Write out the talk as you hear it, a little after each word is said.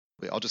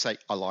I'll just say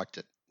I liked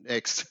it.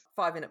 Next.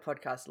 5-minute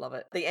podcast, love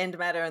it. The end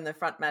matter and the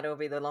front matter will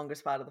be the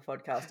longest part of the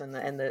podcast, and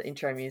the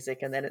intro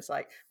music, and then it's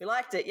like, we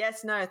liked it,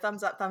 yes, no,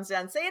 thumbs up, thumbs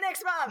down, see you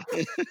next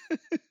month.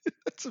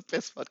 That's the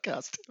best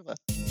podcast ever.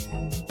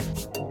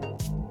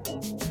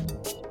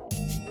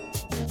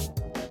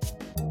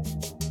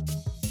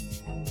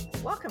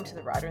 Welcome to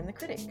The Writer and the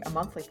Critic, a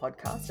monthly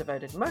podcast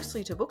devoted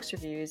mostly to books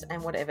reviews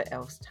and whatever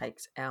else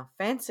takes our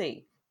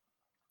fancy.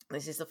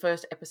 This is the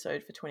first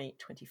episode for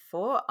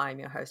 2024. I'm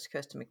your host,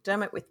 Kirsten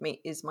McDermott. With me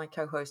is my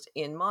co-host,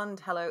 Ian Mond.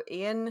 Hello,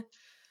 Ian.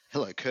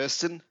 Hello,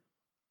 Kirsten.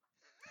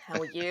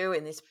 How are you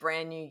in this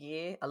brand new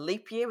year? A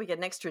leap year? We get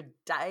an extra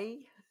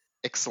day?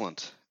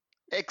 Excellent.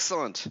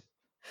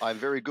 I'm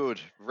very good.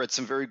 Read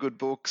some very good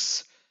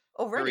books.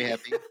 Already? Very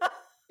happy.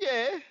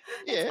 Yeah.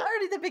 It's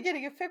already the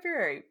beginning of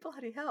February.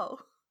 Bloody hell.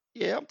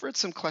 Yeah, I've read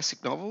some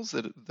classic novels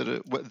that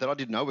I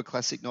didn't know were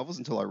classic novels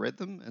until I read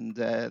them, and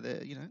they're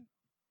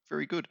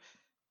very good.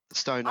 The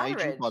Stone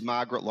Angel by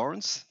Margaret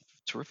Lawrence,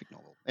 terrific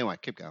novel. Anyway,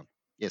 keep going.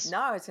 Yes. No,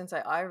 I was going to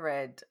say I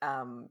read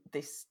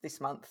this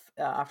month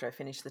after I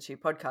finished the 2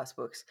 podcast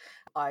books.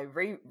 I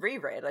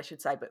reread, I should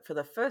say, but for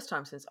the first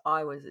time since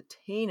I was a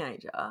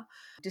teenager,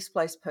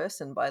 Displaced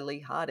Person by Lee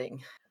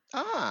Harding.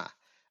 A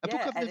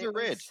book I've never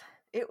read.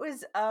 It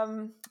was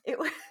a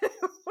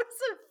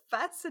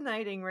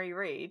fascinating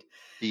reread.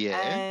 Yeah.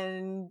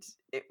 And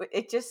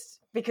it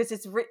just, because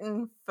it's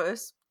written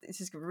first,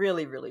 this is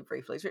really, really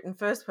briefly, it's written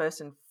first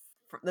person.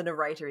 The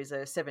narrator is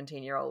a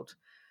 17-year-old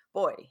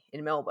boy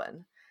in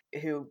Melbourne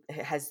who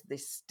has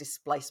this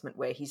displacement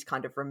where he's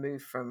kind of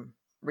removed from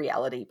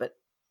reality but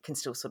can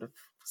still sort of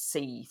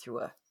see through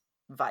a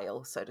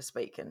veil, so to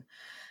speak. And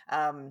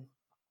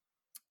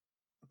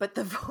but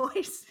the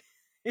voice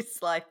is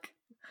like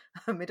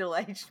a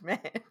middle-aged man.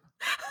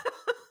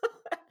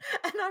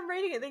 And I'm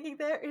reading it thinking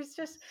there is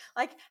just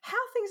like how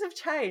things have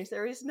changed.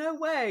 There is no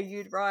way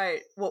you'd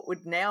write what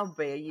would now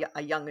be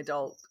a young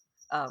adult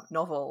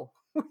novel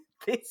with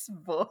this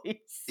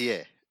voice.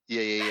 Yeah.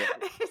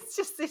 It's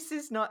just, this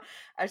is not,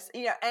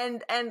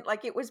 and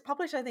like it was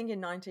published, I think, in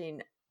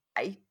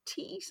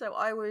 1980. So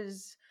I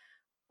was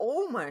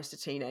almost a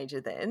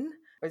teenager then.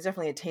 I was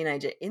definitely a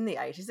teenager in the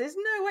 80s. There's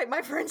no way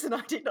my friends and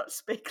I did not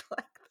speak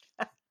like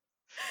that.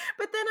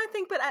 But then I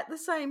think, but at the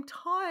same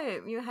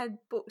time, you had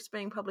books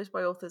being published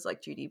by authors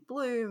like Judy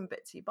Blume,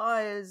 Betsy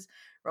Byers,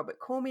 Robert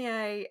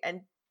Cormier,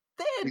 and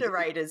their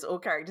narrators or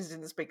characters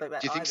didn't speak like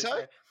that. Do you think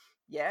so?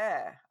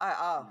 Yeah.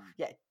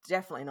 Yeah,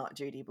 definitely not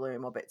Judy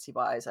Blume or Betsy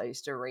Byers. I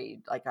used to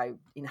read, like I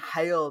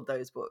inhaled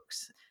those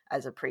books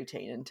as a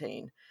preteen and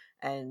teen,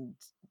 and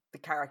the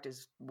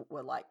characters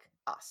were like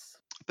us.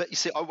 But you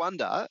see, I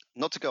wonder,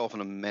 not to go off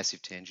on a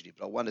massive tangent here,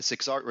 but I wonder,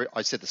 because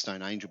I said The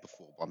Stone Angel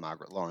before by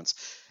Margaret Lawrence,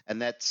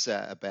 and that's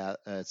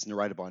it's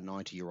narrated by a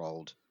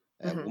 90-year-old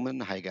woman,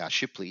 Hagar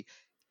Shipley.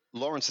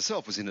 Lawrence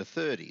herself was in her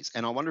 30s,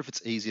 and I wonder if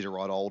it's easier to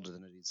write older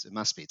than it is. It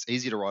must be. It's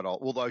easier to write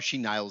old, although she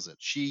nails it.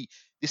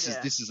 This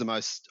is the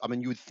most. I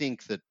mean, you would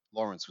think that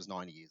Lawrence was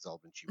 90 years old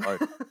when she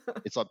wrote it.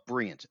 It's like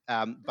brilliant.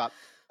 But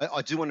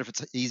I do wonder if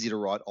it's easier to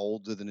write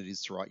older than it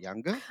is to write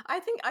younger. I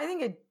think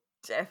it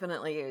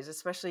definitely is,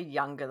 especially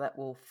younger, that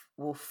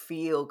will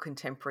feel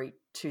contemporary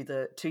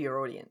to your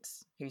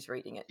audience who's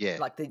reading it. Yeah,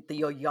 like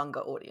your younger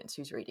audience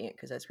who's reading it,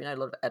 because as we know, a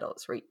lot of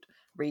adults read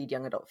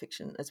young adult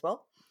fiction as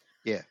well.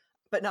 Yeah.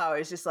 But no,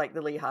 it's just like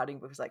the Lee Harding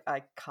book was like,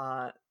 I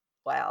can't,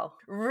 wow.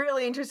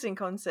 Really interesting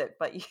concept,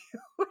 but you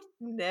would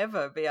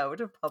never be able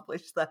to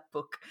publish that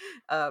book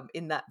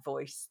in that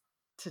voice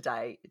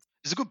today.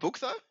 It's a good book,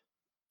 though?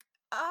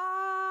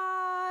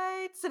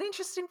 It's an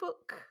interesting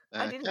book.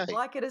 Okay. I didn't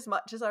like it as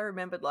much as I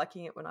remembered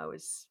liking it when I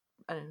was,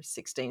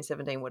 16,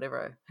 17,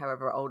 whatever,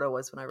 however old I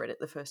was when I read it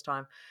the first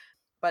time.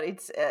 But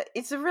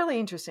it's a really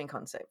interesting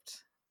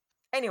concept.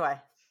 Anyway.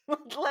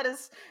 Let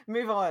us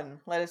move on.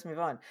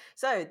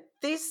 So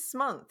this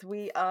month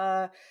we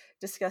are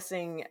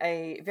discussing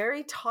a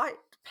very tight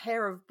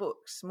pair of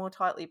books, more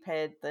tightly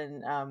paired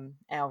than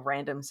our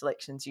random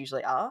selections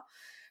usually are.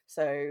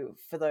 So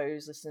for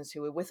those listeners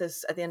who were with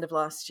us at the end of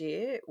last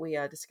year, we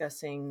are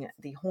discussing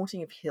The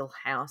Haunting of Hill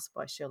House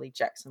by Shirley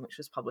Jackson, which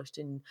was published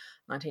in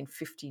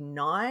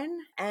 1959.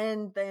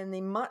 And then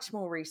the much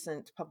more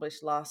recent,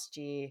 published last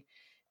year,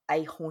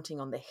 A Haunting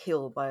on the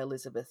Hill by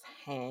Elizabeth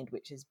Hand,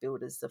 which is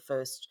billed as the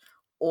first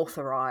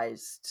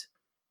authorised,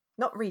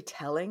 not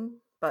retelling,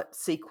 but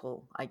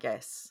sequel, I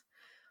guess.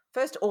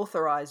 First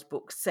authorised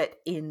book set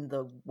in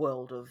the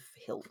world of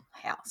Hill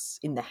House,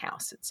 in the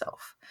house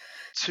itself.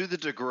 To the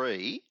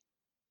degree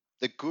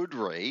that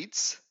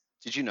Goodreads,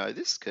 did you know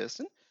this,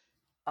 Kirsten?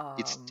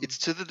 It's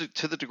to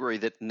the degree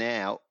that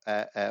now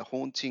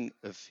Haunting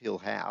of Hill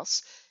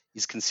House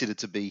is considered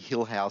to be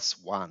Hill House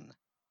 1.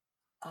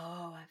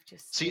 Oh, I've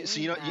just so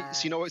you know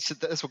that's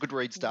what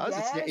Goodreads does.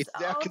 Yes.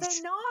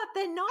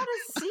 They're not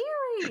a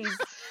series.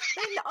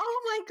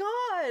 Oh my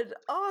god!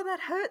 Oh, that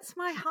hurts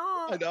my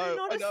heart. They're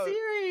not a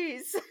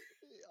series.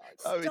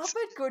 Stop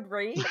it,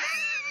 Goodreads.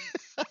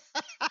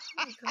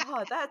 Oh,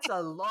 God, that's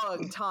a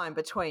long time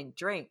between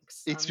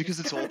drinks. It's because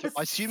it's I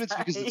assume it's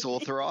because it's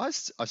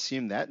authorized. I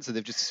assume that. So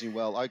they've just assumed,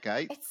 well,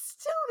 okay. It's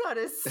still not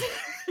as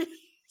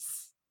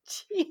serious.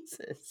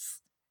 Jesus.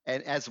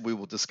 And as we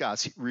will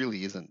discuss, it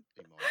really isn't.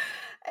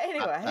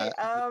 Anyway,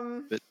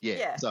 but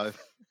yeah. So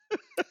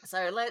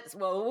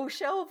we'll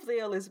shelve the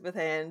Elizabeth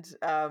Hand,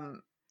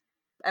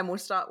 and we'll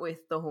start with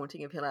The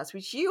Haunting of Hill House,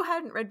 which you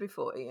hadn't read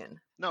before, Ian.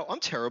 No, I'm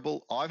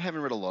terrible. I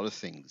haven't read a lot of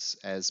things,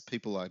 as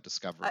people are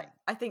discovering.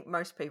 I think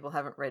most people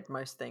haven't read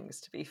most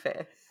things, to be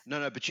fair.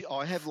 No, but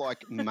I have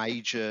like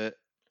major.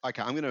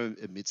 Okay, I'm going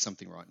to admit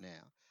something right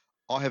now.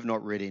 I have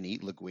not read any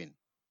Le Guin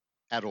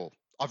at all.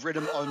 I've read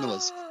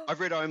Omelas. I've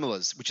read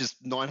Omelas, which is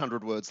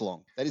 900 words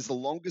long. That is the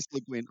longest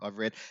Le Guin I've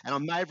read, and I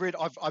may have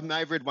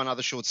read one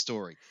other short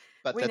story.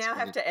 But we now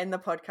have to end the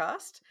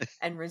podcast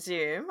and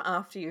resume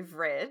after you've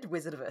read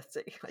Wizard of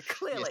Earthsea. Like,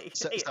 clearly.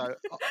 Yes,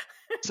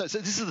 so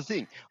this is the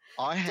thing.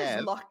 I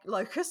have. Does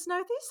Locust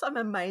know this? I'm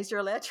amazed you're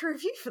allowed to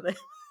review for them.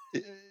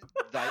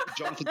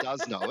 Jonathan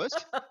does know it.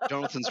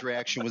 Jonathan's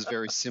reaction was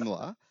very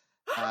similar.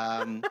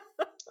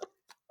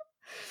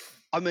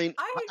 I mean,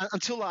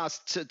 until a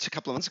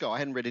couple of months ago, I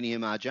hadn't read any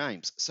M.R.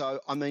 James.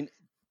 So, I mean,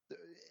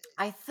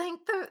 I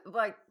think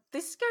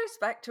this goes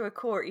back to a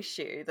core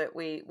issue that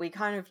we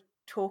kind of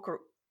talk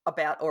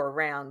about or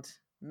around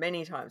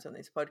many times on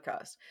this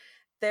podcast.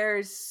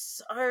 There's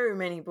so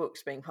many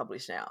books being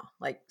published now,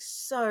 like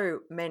so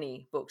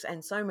many books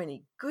and so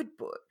many good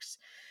books,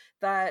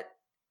 that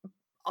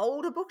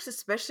older books,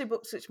 especially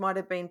books which might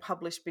have been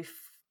published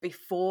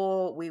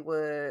before we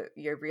were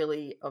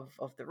really of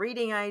the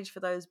reading age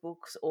for those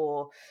books,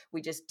 or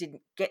we just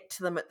didn't get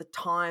to them at the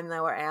time they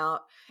were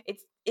out.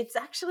 It's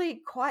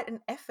actually quite an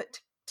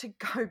effort to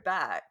go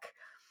back,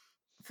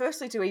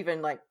 firstly to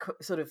even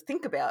sort of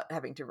think about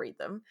having to read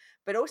them,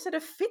 but also to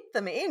fit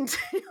them into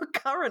your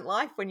current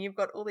life when you've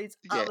got all these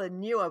other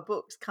newer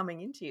books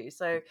coming into you.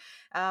 So,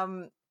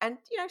 and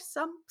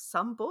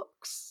some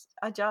books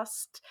are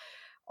just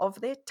of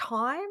their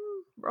time,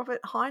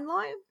 Robert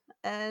Heinlein,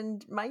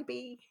 and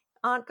maybe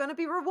aren't going to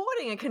be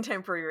rewarding a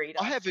contemporary reader.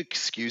 I have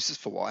excuses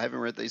for why I haven't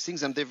read these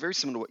things, and they're very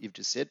similar to what you've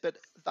just said, but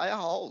they are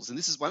holes, and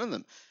this is one of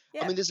them.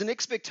 Yeah. I mean, there's an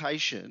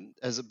expectation,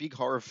 as a big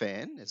horror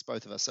fan, as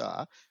both of us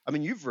are. I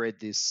mean, you've read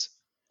this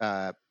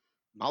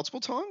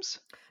multiple times?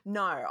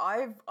 No,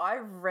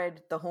 I've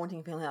read The Haunting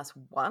of Hill House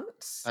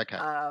once. Okay.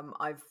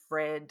 I've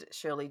read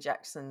Shirley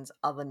Jackson's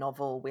other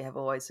novel, We Have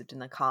Always Lived in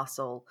the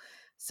Castle,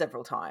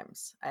 several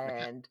times,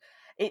 and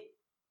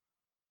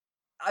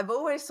I've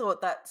always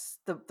thought that's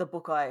the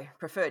book I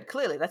preferred.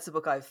 Clearly, that's the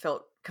book I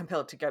felt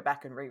compelled to go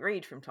back and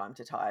reread from time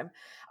to time.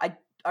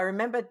 I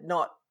remember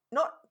not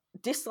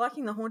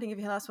disliking The Haunting of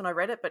Hill House when I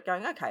read it, but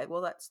going, okay,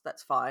 well,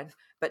 that's fine,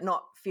 but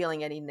not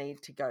feeling any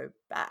need to go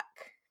back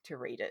to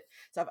read it.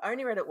 So I've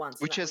only read it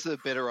once. Which has the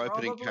better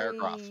opening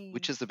paragraph?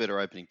 Which is the better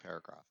opening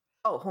paragraph?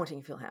 Oh, Haunting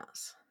of Hill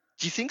House.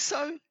 Do you think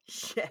so?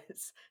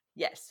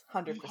 Yes,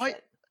 100%.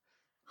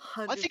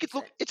 I think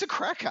it's a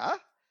cracker.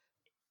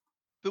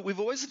 But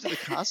We've Always Lived in the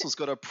Castle's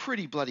got a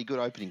pretty bloody good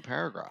opening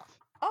paragraph.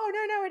 Oh,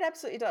 no, it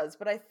absolutely does.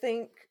 But I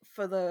think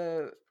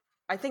The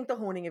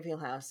Haunting of Hill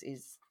House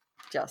is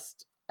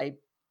just a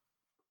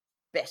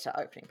better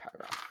opening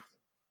paragraph.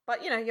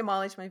 But, your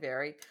mileage may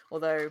vary,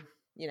 although,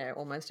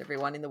 almost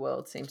everyone in the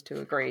world seems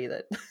to agree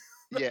that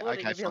The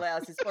Haunting of Hill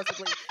House is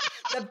possibly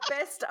the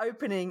best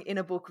opening in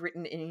a book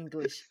written in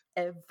English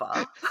ever.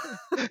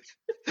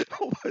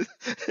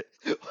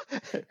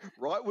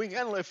 Right wing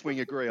and left wing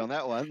agree on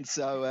that one.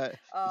 So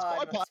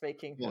I'm not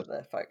speaking for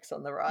the folks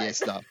on the right.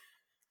 Yes, no,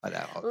 I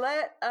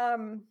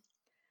know.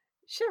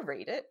 Should I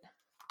read it?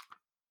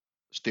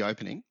 The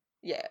opening.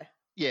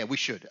 Yeah, we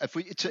should.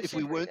 If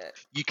we weren't,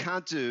 you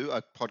can't do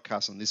a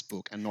podcast on this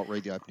book and not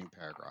read the opening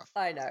paragraph.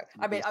 I know.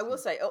 I mean, I will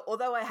say,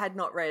 although I had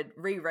not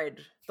reread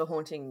The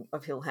Haunting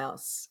of Hill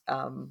House,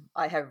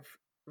 I have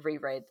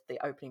reread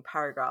the opening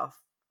paragraph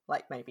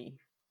maybe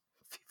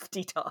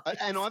 50 times.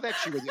 And I've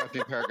actually read the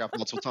opening paragraph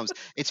multiple times.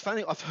 It's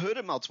funny, I've heard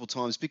it multiple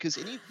times because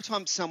any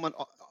time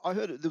I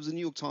heard it, there was a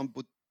New York Times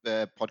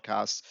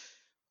podcast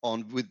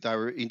they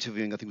were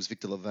interviewing, I think it was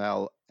Victor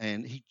Laval,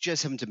 and he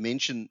just happened to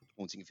mention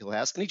Haunting of Hill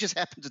House, and he just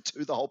happened to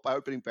do the whole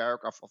opening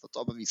paragraph off the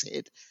top of his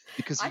head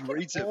because he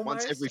reads it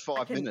once every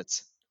 5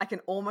 minutes. I can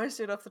almost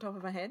do it off the top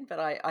of my head, but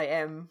I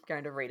am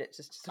going to read it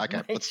just to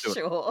make let's do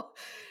sure. It.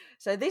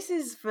 So this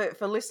is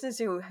for listeners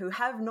who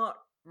have not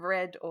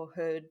read or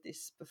heard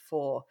this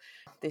before.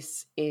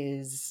 This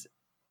is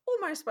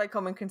almost by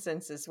common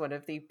consensus one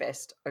of the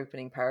best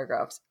opening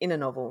paragraphs in a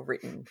novel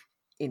written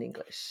in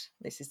English.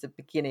 This is the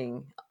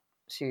beginning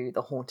to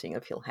The Haunting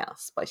of Hill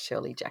House by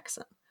Shirley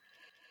Jackson.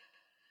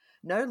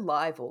 No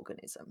live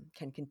organism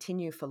can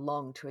continue for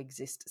long to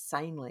exist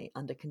sanely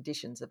under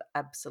conditions of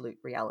absolute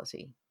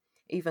reality.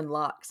 Even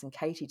larks and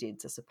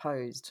katydids are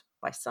supposed,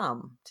 by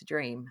some, to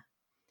dream.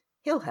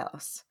 Hill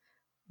House,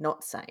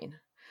 not sane,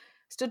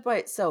 stood by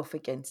itself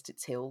against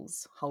its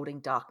hills,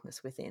 holding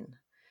darkness within.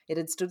 It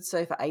had stood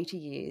so for 80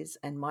 years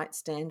and might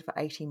stand for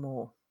 80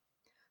 more.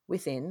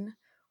 Within,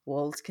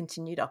 walls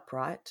continued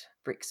upright,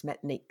 bricks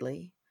met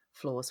neatly,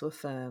 Floors were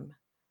firm,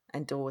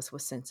 and doors were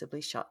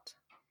sensibly shut.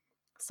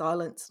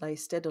 Silence lay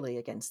steadily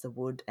against the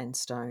wood and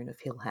stone of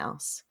Hill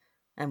House,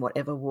 and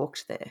whatever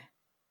walked there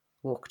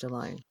walked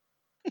alone.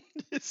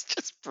 It's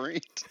just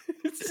brilliant.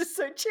 It's just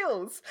so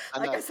chills.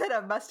 Like I said,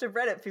 I must have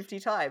read it 50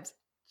 times.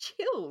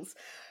 Chills.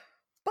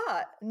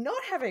 But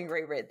not having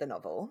reread the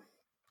novel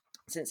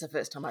since the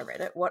first time I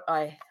read it, what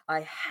I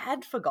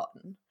had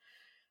forgotten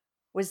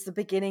was the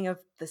beginning of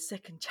the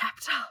second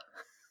chapter,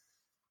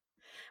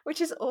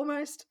 which is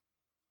almost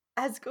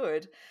as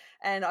good.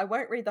 And I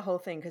won't read the whole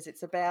thing because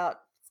it's about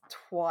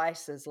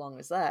twice as long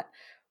as that.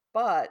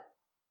 But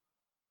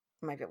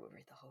maybe I will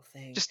read the whole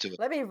thing. Just do it.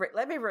 Let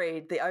me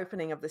read the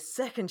opening of the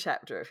second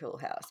chapter of Hill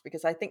House,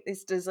 because I think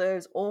this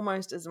deserves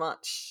almost as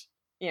much,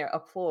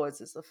 applause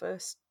as the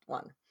first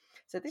one.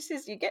 So this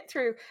is, you get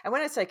through, and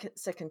when I say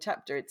second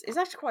chapter, it's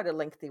actually quite a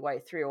lengthy way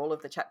through. All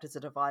of the chapters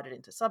are divided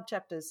into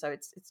sub-chapters, so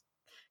it's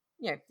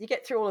you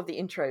get through all of the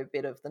intro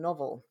bit of the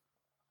novel,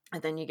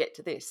 and then you get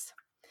to this.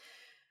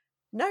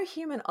 No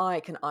human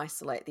eye can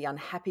isolate the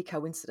unhappy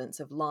coincidence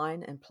of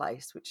line and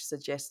place which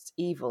suggests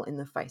evil in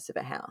the face of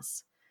a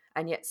house.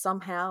 And yet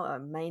somehow a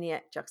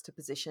maniac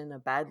juxtaposition, a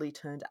badly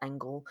turned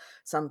angle,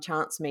 some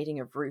chance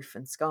meeting of roof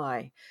and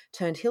sky,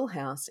 turned Hill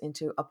House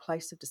into a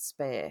place of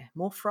despair,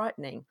 more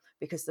frightening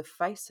because the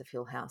face of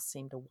Hill House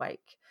seemed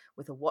awake,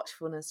 with a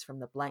watchfulness from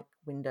the blank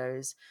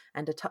windows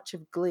and a touch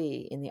of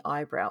glee in the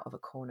eyebrow of a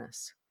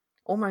cornice.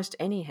 Almost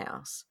any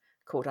house,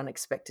 caught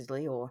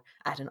unexpectedly or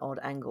at an odd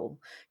angle,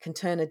 can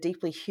turn a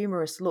deeply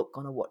humorous look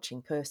on a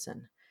watching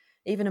person.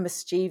 Even a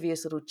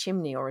mischievous little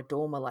chimney or a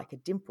dormer like a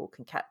dimple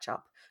can catch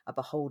up a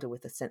beholder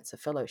with a sense of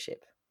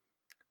fellowship.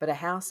 But a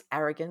house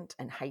arrogant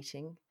and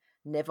hating,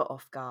 never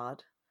off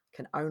guard,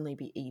 can only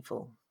be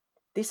evil.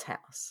 This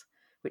house,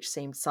 which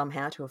seemed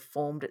somehow to have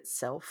formed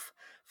itself,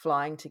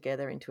 flying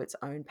together into its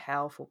own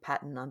powerful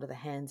pattern under the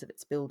hands of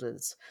its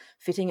builders,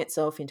 fitting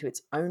itself into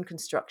its own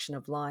construction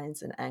of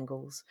lines and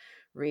angles,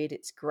 reared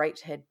its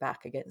great head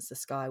back against the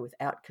sky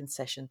without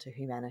concession to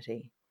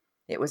humanity.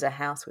 It was a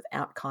house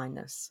without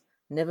kindness,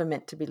 never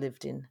meant to be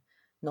lived in,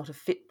 not a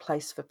fit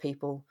place for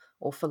people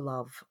or for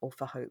love or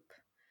for hope.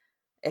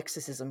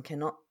 Exorcism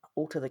cannot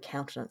alter the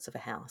countenance of a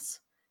house.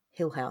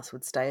 Hill House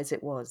would stay as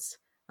it was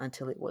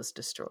until it was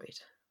destroyed.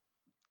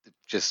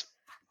 Just,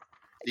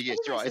 yes,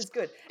 right. It's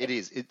good. It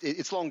is.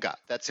 It's longer.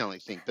 That's the only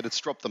thing. But it's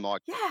dropped the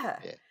mic.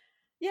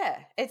 Yeah.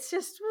 It's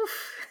just,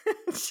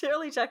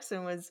 Shirley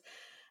Jackson was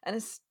an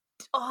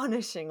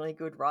astonishingly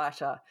good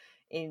writer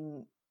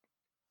in,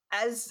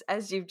 as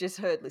you've just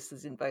heard,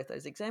 listeners, in both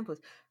those examples,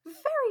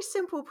 very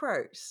simple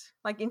prose,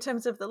 like in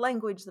terms of the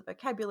language, the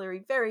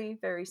vocabulary, very,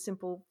 very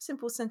simple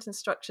sentence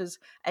structures,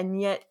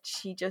 and yet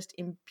she just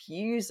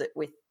imbues it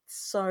with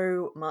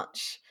so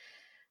much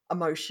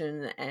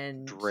emotion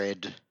and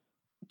dread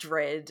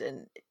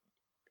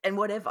and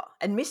whatever,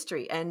 and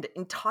mystery and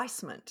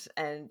enticement,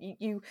 and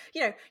you've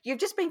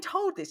just been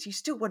told this, you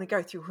still want to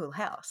go through Hill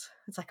House.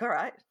 It's like, all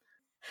right,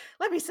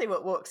 let me see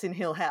what walks in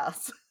Hill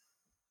House.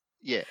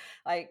 Yeah.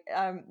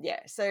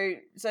 So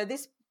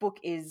this book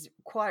is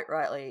quite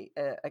rightly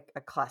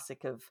a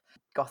classic of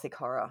Gothic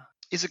horror.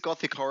 Is it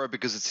Gothic horror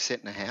because it's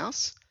set in a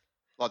house?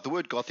 Like, the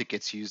word Gothic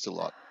gets used a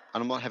lot.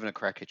 And I'm not having a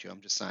crack at you.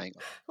 I'm just saying.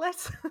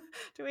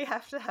 Do we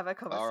have to have a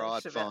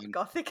conversation about fine.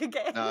 Gothic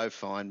again? No,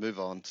 fine. Move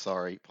on.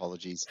 Sorry.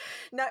 Apologies.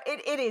 No,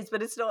 it is,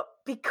 but it's not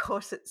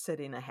because it's set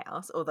in a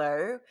house,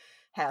 although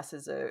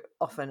houses are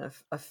often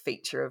a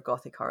feature of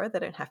Gothic horror. They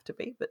don't have to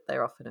be, but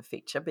they're often a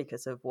feature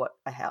because of what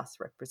a house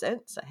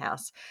represents. A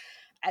house,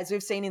 as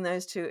we've seen in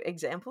those two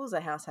examples,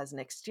 a house has an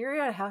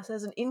exterior, a house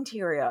has an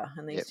interior,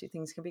 and these two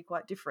things can be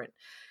quite different.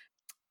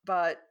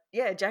 But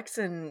yeah,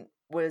 Jackson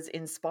was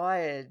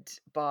inspired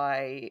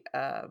by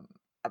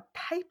a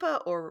paper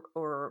or a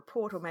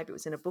report, or maybe it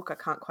was in a book, I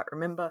can't quite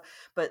remember,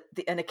 but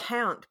an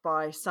account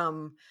by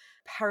some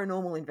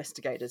paranormal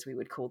investigators, we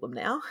would call them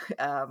now,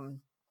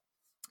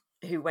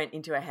 who went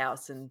into a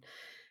house, and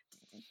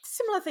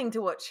similar thing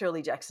to what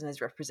Shirley Jackson has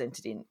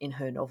represented in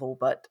her novel,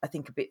 but I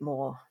think a bit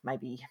more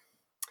maybe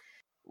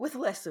with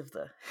less of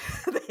the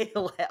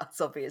Hill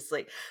House,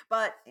 obviously.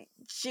 But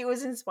she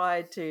was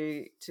inspired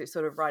to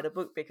sort of write a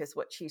book because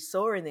what she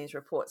saw in these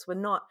reports were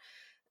not,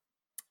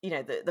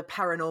 the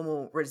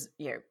paranormal,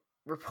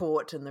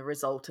 report and the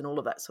result and all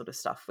of that sort of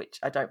stuff, which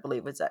I don't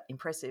believe was that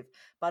impressive,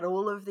 but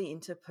all of the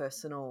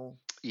interpersonal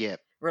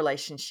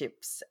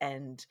relationships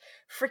and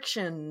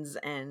frictions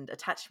and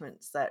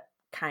attachments that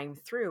came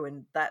through.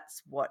 And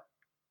that's what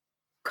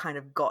kind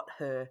of got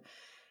her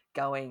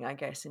going, I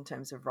guess, in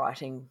terms of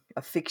writing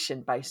a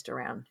fiction based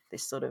around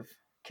this sort of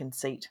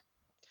conceit.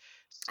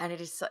 And it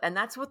is, and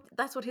that's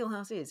what Hill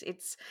House is.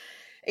 It's,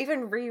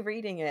 even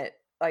rereading it,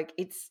 like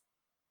it's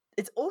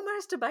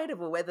almost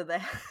debatable whether the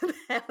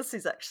house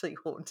is actually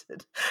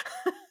haunted.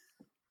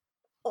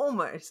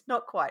 Almost,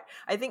 not quite.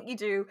 I think you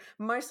do,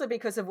 mostly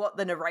because of what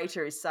the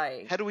narrator is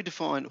saying. How do we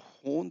define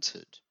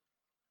haunted?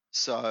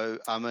 So,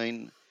 I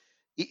mean,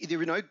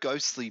 there are no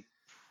ghostly.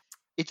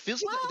 It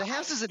feels like the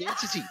house is an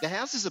entity. The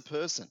house is a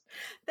person.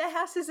 The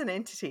house is an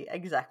entity,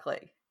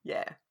 exactly.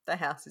 Yeah, the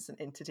house is an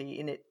entity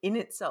in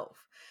itself.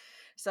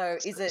 So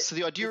So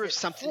the idea of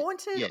something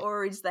haunted,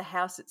 or is the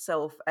house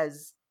itself,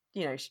 as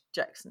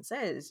Jackson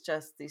says,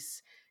 just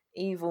this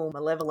evil,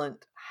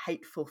 malevolent,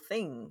 hateful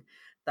thing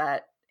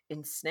that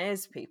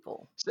ensnares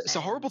people? So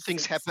horrible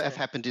things have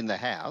happened in the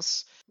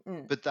house,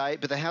 but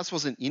the house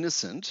wasn't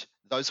innocent.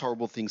 Those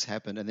horrible things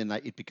happened, and then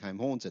it became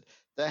haunted.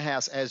 The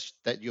house, as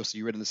that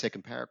you read in the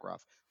second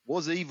paragraph,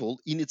 was evil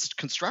in its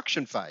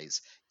construction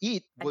phase.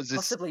 It was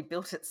possibly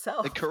built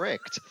itself.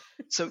 Correct.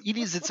 So it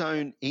is its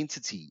own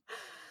entity,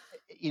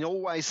 in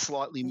all ways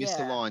slightly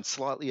misaligned,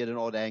 slightly at an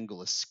odd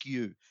angle,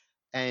 askew.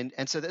 And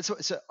so that's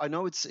so I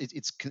know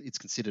it's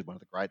considered one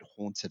of the great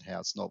haunted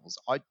house novels.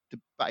 I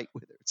debate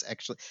whether it's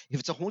actually, if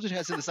it's a haunted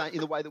house in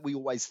the way that we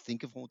always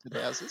think of haunted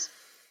houses,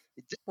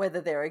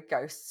 whether there are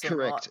ghosts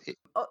correct.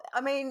 Or not.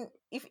 I mean,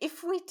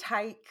 if we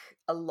take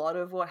a lot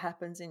of what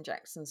happens in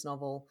Jackson's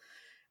novel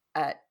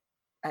at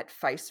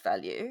face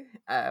value,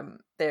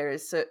 there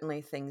is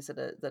certainly things that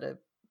are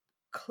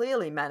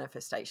clearly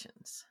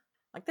manifestations.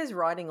 Like there's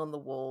writing on the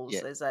walls.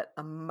 Yeah. There's that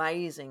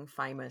amazing,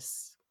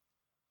 famous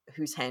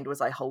 "whose hand was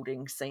I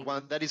holding" scene.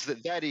 That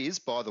is,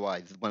 by the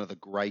way, one of the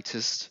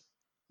greatest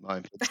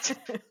moments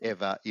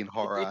ever in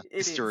horror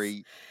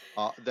history.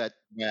 That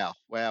wow.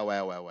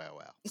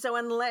 So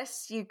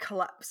unless you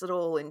collapse it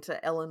all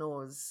into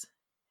Eleanor's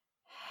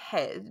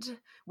head,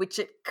 which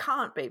it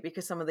can't be,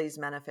 because some of these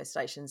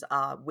manifestations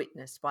are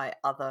witnessed by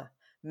other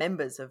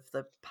members of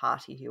the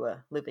party who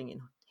are living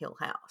in Hill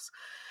House.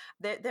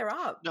 There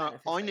are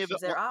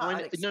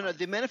manifestations.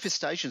 They're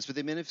manifestations, but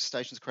they're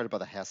manifestations created by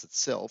the house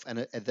itself, and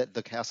that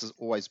the house has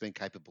always been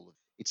capable of.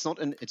 It's not.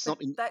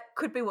 That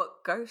could be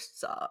what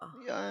ghosts are.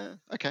 Yeah.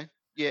 Okay.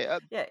 Yeah.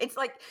 Yeah. It's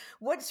like,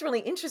 what's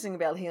really interesting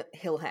about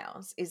Hill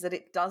House is that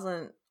it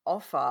doesn't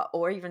offer,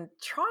 or even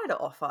try to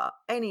offer,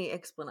 any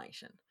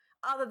explanation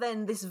other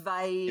than this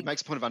vague. It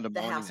makes a point of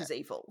undermining the house is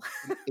evil.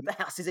 The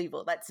house is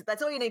evil.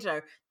 That's all you need to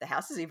know. The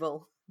house is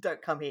evil.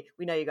 Don't come here.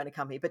 We know you're going to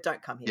come here, but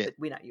don't come here. Yeah. But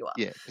we know you are.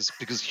 Yeah,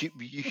 because you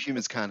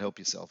humans can't help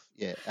yourself.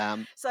 Yeah.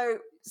 So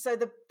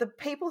the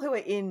people who are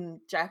in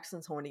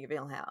Jackson's Haunting of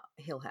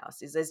Hill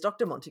House there's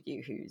Dr.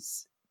 Montague,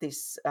 who's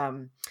this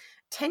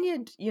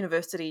tenured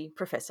university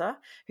professor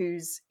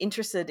who's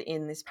interested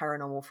in this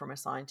paranormal from a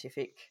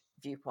scientific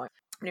viewpoint.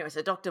 Anyway,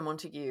 so Dr.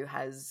 Montague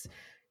has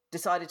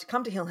decided to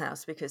come to Hill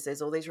House because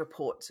there's all these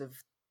reports of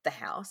the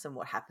house and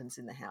what happens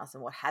in the house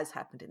and what has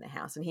happened in the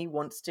house, and he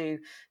wants to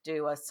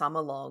do a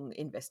summer-long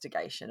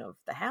investigation of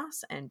the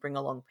house and bring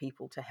along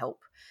people to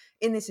help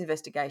in this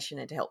investigation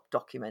and to help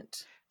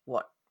document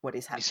what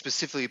is happening. He's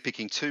specifically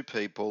picking two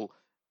people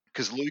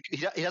because Luke, he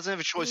doesn't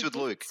have a choice with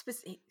Luke.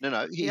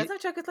 No, he doesn't have a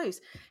choice with Luke.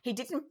 He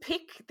didn't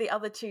pick the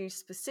other two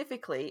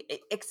specifically,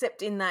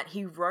 except in that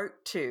he wrote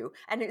two,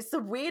 and it's the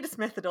weirdest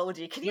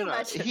methodology. Can you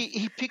imagine?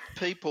 He picked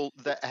people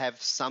that have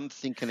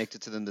something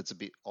connected to them that's a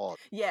bit odd.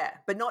 Yeah,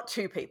 but not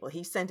two people.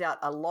 He sent out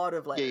a lot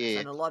of letters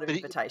and a lot of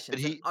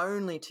invitations, and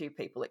only two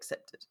people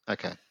accepted.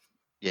 Okay.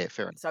 Yeah,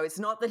 fair enough. So it's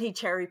not that he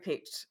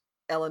cherry-picked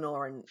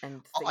Eleanor and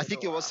Theodora. I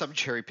think there was some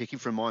cherry picking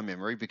from my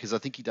memory, because I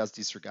think he does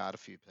disregard a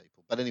few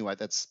people. But anyway,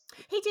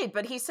 he did,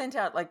 but he sent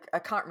out, like, I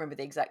can't remember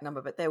the exact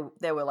number, but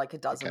there were like a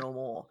dozen or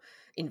more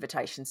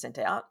invitations sent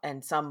out,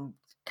 and some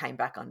came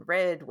back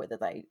unread, whether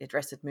the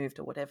address had moved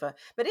or whatever.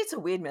 But it's a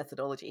weird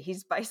methodology.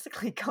 He's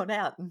basically gone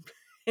out and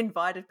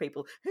invited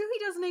people who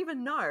he doesn't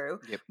even know,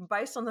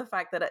 based on the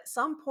fact that at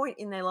some point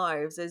in their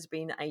lives there's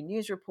been a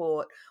news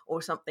report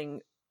or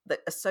something that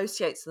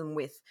associates them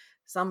with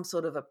some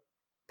sort of a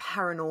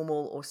paranormal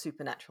or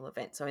supernatural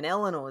event. So in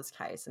Eleanor's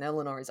case, and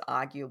Eleanor is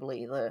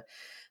arguably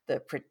the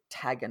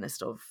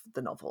protagonist of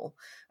the novel,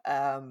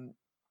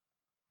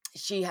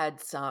 she had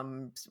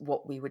some,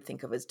 what we would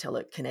think of as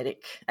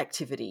telekinetic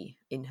activity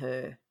in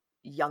her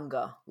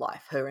younger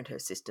life, her and her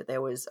sister.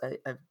 There was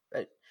a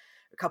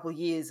couple of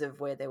years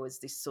of where there was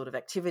this sort of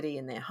activity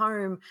in their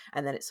home,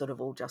 and then it sort of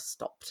all just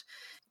stopped.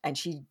 And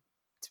she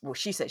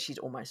said she'd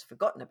almost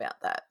forgotten about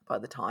that by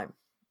the time,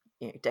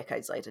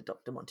 decades later,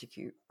 Dr.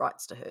 Montague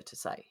writes to her to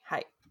say,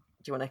 hey,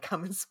 do you want to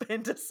come and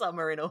spend a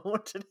summer in a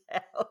haunted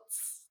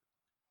house?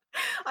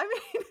 I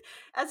mean,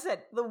 as I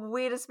said, the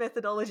weirdest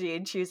methodology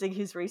in choosing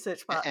his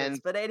research partners.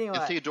 But anyway.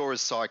 And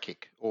Theodora's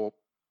psychic, or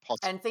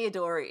possibly. And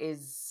Theodora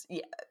is,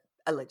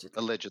 allegedly.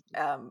 Allegedly.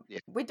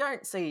 We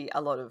don't see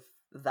a lot of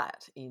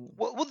that in.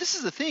 Well, this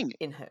is the thing.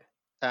 In her.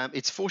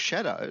 It's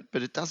foreshadowed,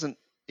 but it doesn't.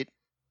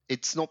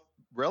 It's not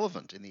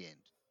relevant in the end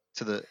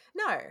to the.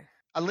 No.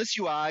 Unless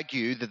you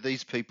argue that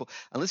these people,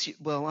 I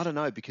don't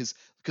know, because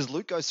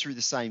Luke goes through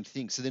the same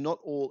thing, so they're not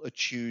all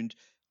attuned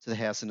to the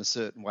house in a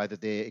certain way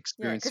that they're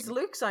experiencing. Because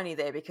Luke's only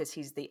there because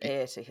he's the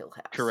heir to Hill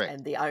House. Correct.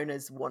 And the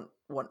owners want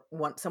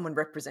someone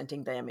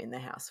representing them in the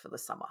house for the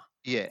summer.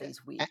 Yeah.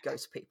 These weird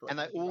ghost people. And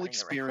they all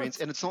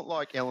experience, and it's not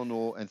like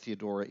Eleanor and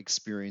Theodora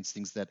experience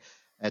things that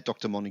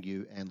Dr.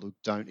 Montague and Luke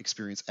don't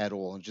experience at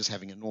all, and just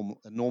having a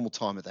normal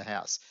time at the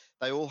house.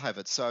 They all have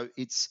it. So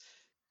it's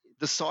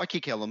the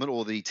psychic element,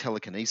 or the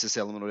telekinesis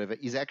element, or whatever,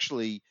 is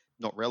actually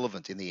not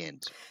relevant in the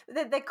end.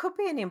 There could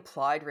be an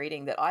implied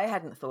reading that I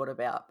hadn't thought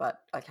about, but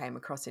I came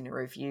across in a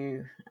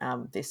review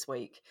this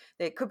week.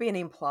 There could be an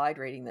implied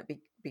reading that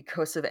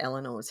because of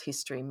Eleanor's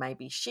history,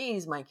 maybe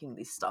she's making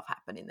this stuff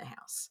happen in the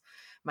house.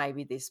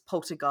 Maybe this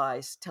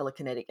poltergeist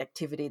telekinetic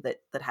activity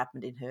that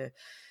happened in her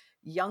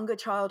younger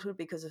childhood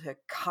because of her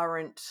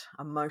current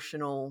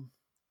emotional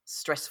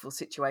stressful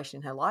situation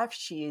in her life,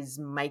 she is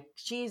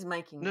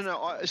making I'm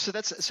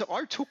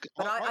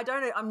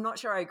not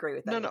sure I agree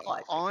with that.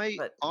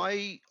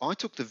 I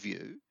took the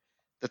view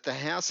that the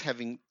house,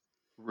 having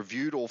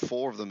reviewed all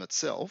 4 of them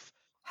itself,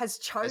 has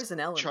chosen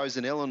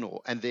Eleanor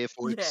and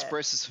therefore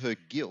expresses her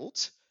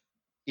guilt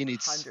in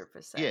its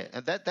 100%.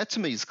 And that to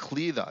me is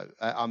clear though.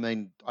 I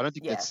mean, I don't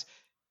think that's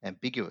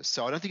ambiguous.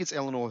 So I don't think it's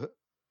Eleanor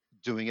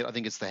doing it. I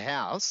think it's the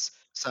house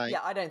saying. Yeah,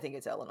 I don't think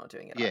it's Eleanor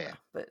doing it either.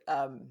 But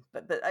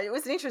it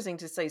was interesting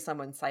to see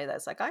someone say that.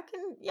 It's like I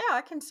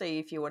can see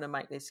if you want to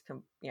make this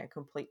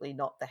completely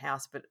not the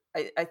house. But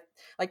I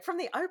like from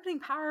the opening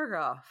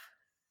paragraph,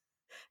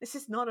 this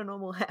is not a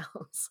normal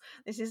house.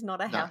 This is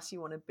not a house you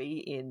want to be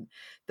in.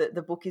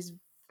 The book is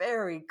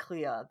very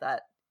clear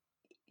that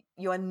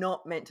you are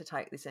not meant to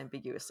take this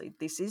ambiguously.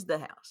 This is the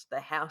house. The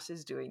house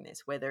is doing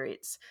this, whether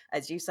it's,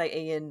 as you say,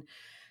 Ian,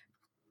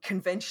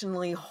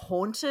 conventionally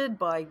haunted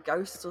by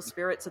ghosts or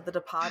spirits of the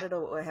departed,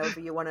 or however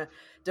you want to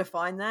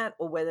define that,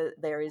 or whether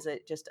there is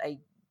just a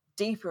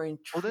deeper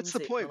intrinsic. Well, that's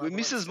the point. When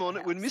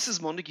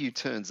Mrs. Montague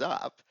turns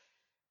up,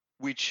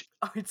 which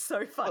it's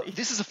so funny.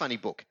 This is a funny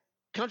book.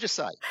 Can I just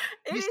say,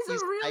 this is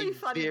a really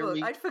funny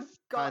book. I'd forgotten.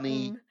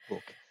 Funny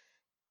book.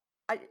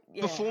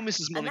 Before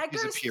Mrs.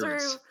 Montague's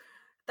appearance.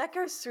 That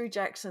goes through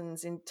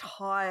Jackson's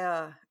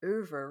entire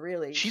oeuvre,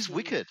 really. She's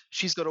wicked.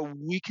 She's got a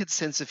wicked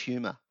sense of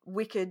humour.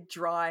 Wicked,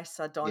 dry,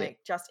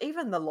 sardonic. Just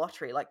even The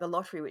Lottery,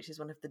 which is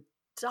one of the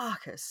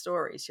darkest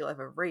stories you'll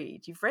ever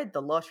read. You've read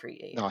The Lottery,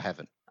 Ian? No, I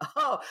haven't.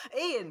 Oh,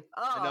 Ian!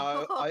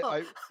 Oh.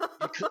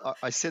 No,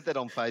 I said that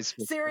on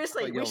Facebook.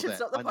 Seriously, we should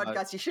stop the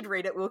podcast. You should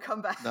read it. We'll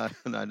come back. No.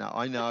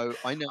 I know.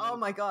 Oh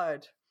my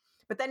God.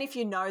 But then if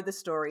you know the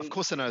story, of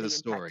course I know the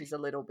story. Is a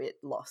little bit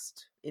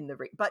lost in the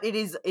but it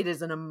is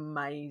an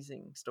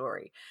amazing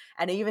story.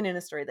 And even in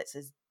a story that's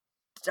as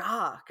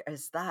dark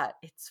as that,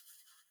 it's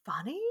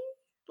funny.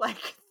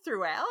 Like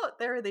throughout,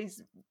 there are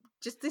this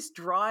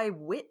dry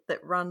wit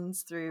that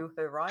runs through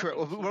her writing. Correct.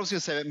 Well, what I was going to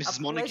say about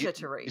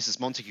Mrs.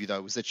 Montague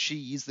though was that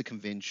she is the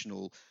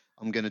conventional,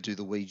 I'm going to do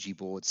the Ouija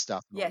board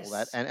stuff and all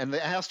that. And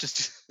the house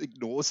just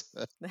ignores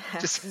her.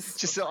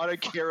 Just I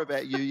don't care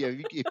about you.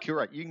 You're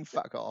correct. You can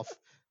fuck off.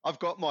 I've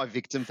got my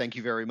victim. Thank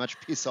you very much.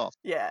 Piss off.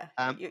 Yeah,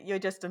 you're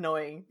just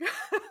annoying.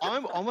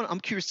 I'm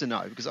curious to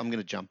know, because I'm going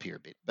to jump here a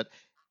bit, but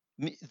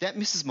that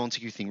Mrs.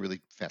 Montague thing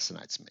really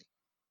fascinates me.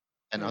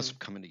 And I was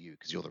coming to you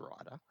because you're the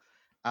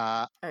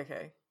writer.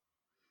 Okay.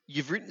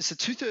 You've written, so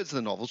 2/3 of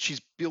the novel,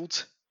 she's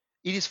built,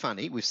 it is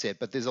funny, we've said,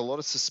 but there's a lot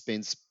of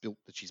suspense built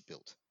that she's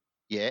built.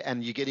 Yeah,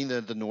 and you're getting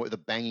the noise, the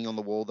banging on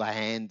the wall, the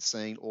hand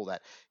scene, all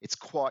that. It's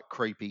quite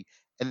creepy.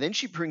 And then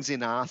she brings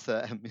in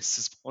Arthur and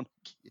Mrs.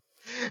 Montague,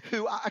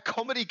 who are a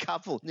comedy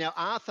couple. Now,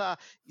 Arthur,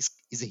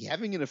 is he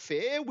having an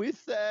affair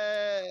with...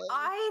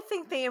 I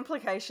think the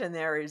implication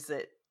there is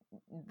that...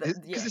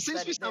 Because there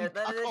seems to be some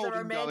there's a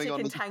romantic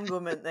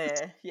entanglement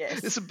there. Yes,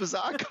 there's some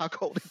bizarre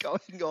cuckolding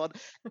going on,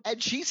 and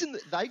she's in.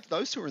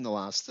 Those two are in the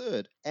last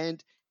third,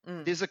 and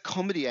there's a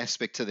comedy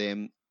aspect to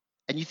them,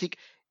 and you think,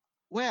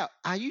 "Wow,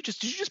 did you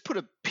just put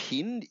a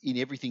pin in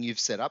everything you've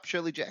set up,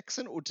 Shirley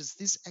Jackson, or does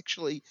this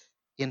actually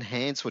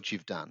enhance what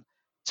you've done?"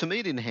 To me,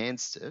 it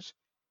enhanced it,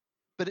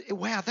 but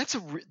wow,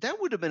 that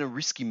would have been a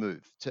risky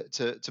move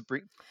to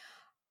bring.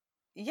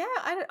 Yeah,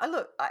 I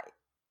look.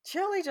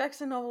 Shirley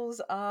Jackson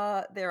novels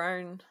are their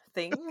own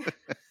thing.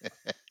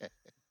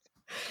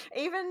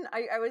 Even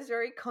I was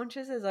very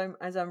conscious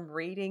as I'm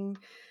reading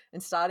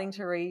and starting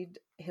to read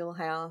Hill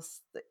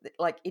House,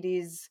 like it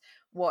is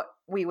what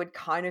we would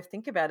kind of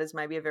think about as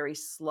maybe a very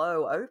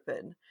slow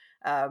open,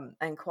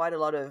 and quite a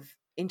lot of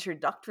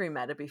introductory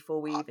matter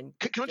before we even.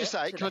 Can I just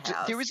say,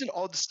 there is an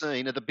odd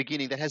scene at the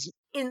beginning that has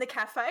in the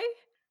cafe.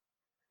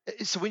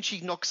 So when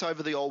she knocks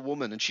over the old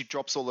woman and she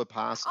drops all her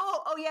parcels.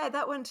 Oh yeah,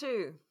 that one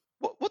too.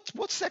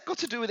 What's that got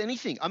to do with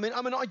anything? I mean,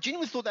 I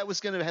genuinely thought that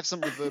was going to have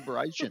some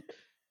reverberation,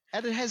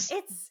 and it has.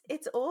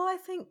 It's all, I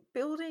think,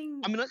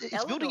 building. I mean,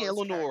 it's building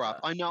Eleanor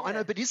up. I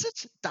know, but is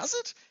it? Does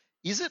it?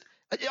 Is it?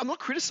 I'm not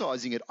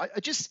criticizing it. I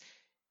just,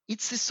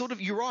 it's this sort of.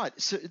 You're right.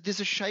 So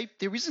there's a shape.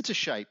 There isn't a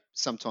shape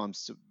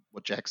sometimes to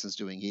what Jackson's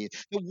doing here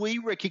that we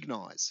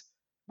recognise,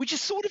 which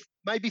is sort of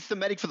maybe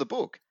thematic for the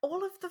book.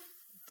 All of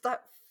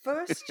that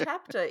first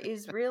chapter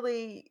is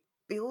really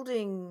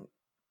building.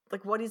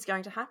 Like what is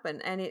going to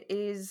happen, and it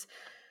is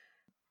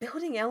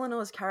building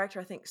Eleanor's character,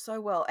 I think, so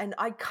well. And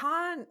I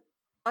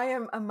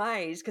am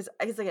amazed because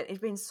again, it's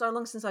been so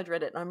long since I'd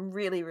read it, and I'm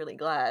really, really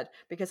glad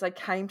because I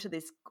came to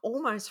this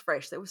almost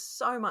fresh. There was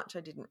so much I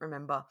didn't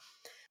remember,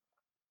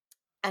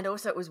 and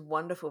also it was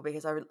wonderful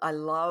because I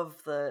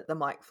love the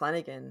Mike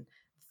Flanagan.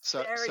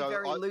 Very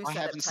loose. I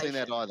haven't seen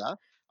that either.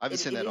 I haven't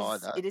seen that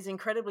either. It is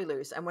incredibly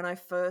loose, and when I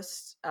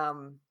first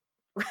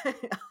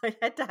I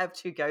had to have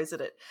two goes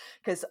at it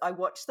because I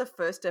watched the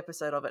first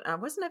episode of it and I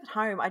wasn't at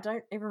home. I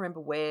don't even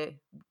remember where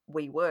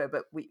we were,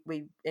 but we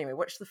anyway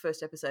watched the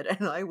first episode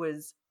and I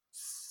was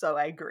so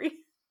angry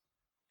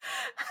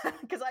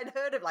because I'd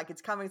heard of like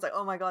it's coming. It's like,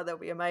 oh my God, that'll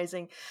be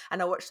amazing.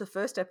 And I watched the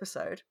first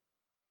episode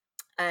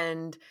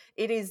and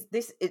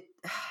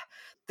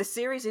the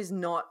series is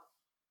not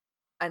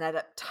an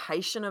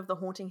adaptation of The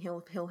Haunting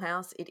Hill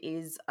House. It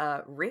is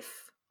a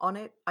riff on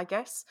it, I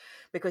guess,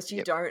 because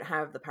you don't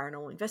have the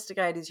paranormal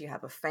investigators. You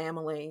have a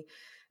family.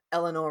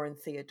 Eleanor and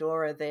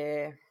Theodora,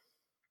 their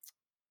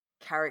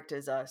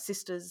characters are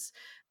sisters.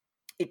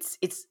 It's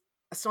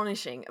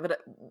astonishing. But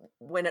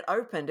when it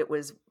opened, it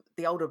was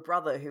the older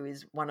brother who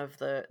is one of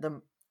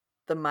the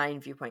main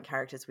viewpoint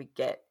characters we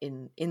get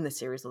in the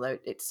series, although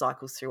it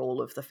cycles through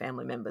all of the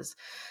family members.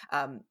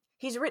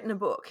 He's written a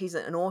book. He's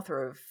an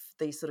author of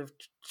these sort of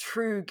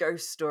true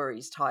ghost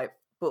stories type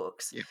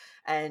books,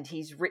 and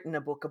he's written a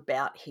book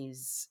about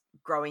his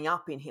growing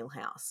up in Hill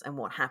House and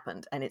what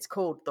happened, and it's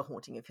called The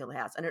Haunting of Hill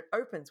House, and it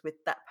opens with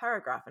that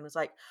paragraph, and it's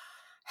like,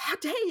 how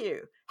dare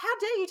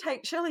you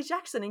take Shirley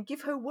Jackson and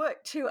give her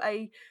work to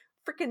a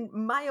freaking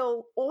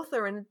male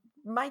author and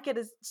make it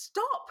as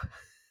stop.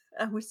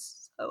 I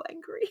was so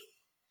angry.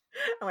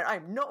 I went,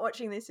 I'm not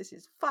watching this. This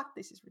is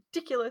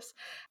ridiculous.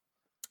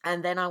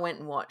 And then I went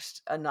and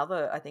watched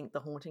another, I think, The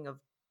Haunting of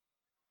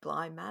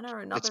Bly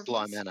Manor. It's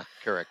Bly Manor,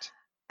 correct.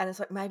 And it's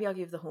like, maybe I'll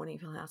give The Haunting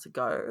of Hill House a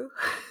go.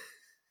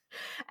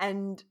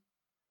 and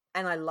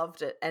I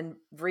loved it. And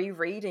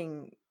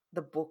rereading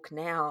the book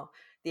now,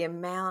 the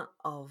amount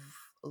of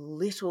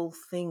little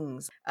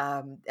things,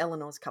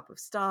 Eleanor's Cup of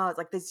Stars,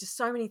 like there's just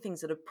so many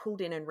things that are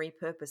pulled in and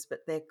repurposed, but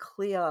they're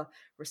clear,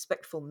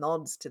 respectful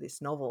nods to this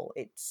novel.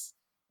 It's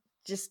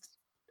just,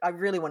 I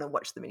really want to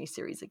watch the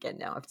miniseries again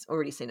now. I've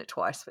already seen it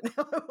twice, but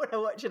now I want to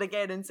watch it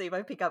again and see if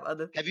I pick up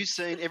other things. Have you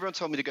seen, everyone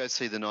told me to go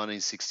see the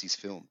 1960s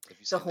film. Have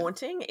you The seen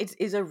Haunting? It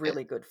is a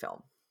really good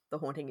film. The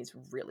Haunting is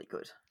really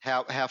good.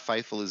 How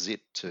faithful is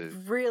it to?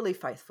 Really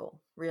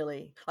faithful,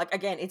 really. Like,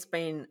 again, it's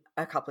been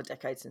a couple of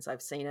decades since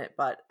I've seen it,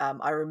 but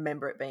I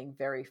remember it being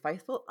very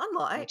faithful,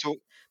 unlike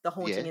The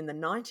Haunting in the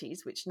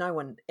 90s, which no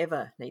one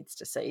ever needs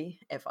to see,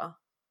 ever.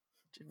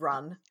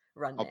 Run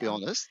I'll now. be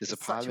honest, there's a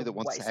part of me that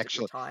wants to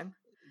actually... time.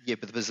 Yeah,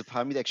 but there's a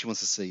part of me that actually wants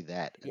to see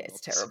that. Yeah,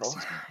 it's terrible.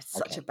 It's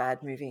such a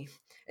bad movie.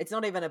 It's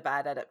not even a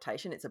bad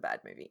adaptation. It's a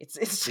bad movie.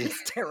 It's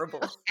just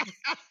terrible.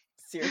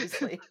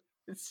 Seriously.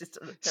 It's just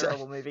a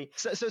terrible movie.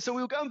 So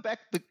we were going back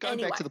to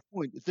the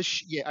point. So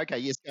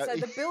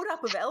the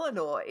build-up of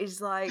Eleanor is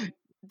like,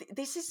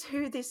 this is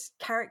who this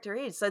character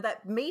is. So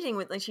that meeting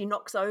when she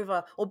knocks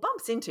over or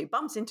bumps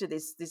into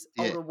this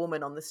older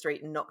woman on the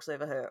street and knocks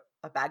over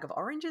a bag of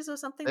oranges or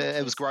something.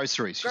 It was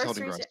groceries. She's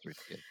holding groceries.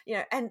 Yeah. You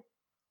know, and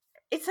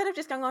instead of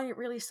just going, "Oh, you're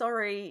really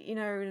sorry," you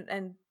know,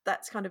 and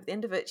that's kind of the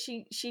end of it.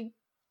 She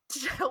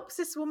helps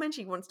this woman.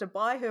 She wants to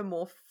buy her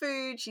more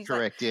food. She's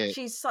correct.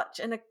 She's such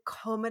an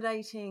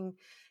accommodating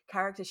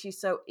character. She's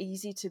so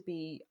easy to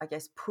be, I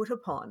guess, put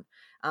upon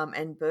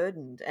and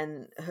burdened.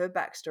 And her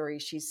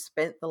backstory: she's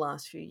spent the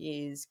last few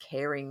years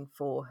caring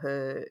for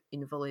her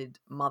invalid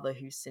mother,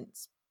 who's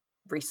since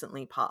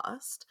recently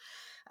passed,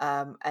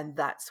 and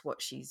that's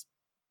what she's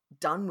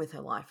done with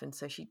her life. And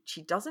so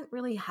she doesn't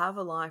really have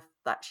a life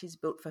that she's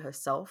built for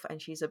herself,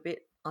 and she's a bit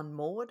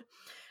unmoored.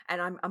 And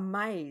I'm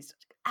amazed,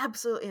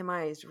 absolutely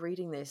amazed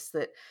reading this,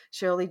 that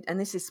Shirley, and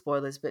this is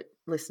spoilers, but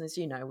listeners,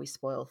 you know we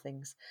spoil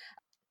things,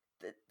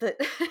 that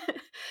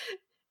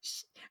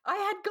I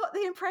had got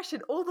the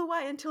impression all the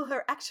way until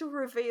her actual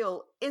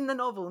reveal in the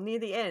novel near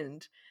the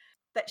end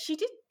that she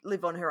did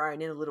live on her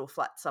own in a little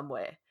flat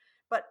somewhere.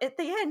 But at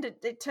the end,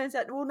 it turns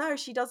out, well, no,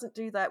 she doesn't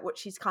do that, what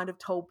she's kind of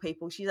told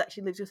people. She's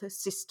actually lives with her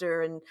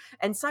sister,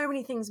 and so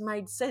many things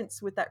made sense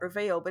with that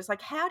reveal. But it's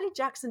like, how did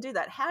Jackson do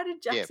that? How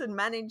did Jackson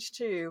manage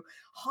to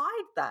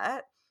hide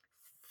that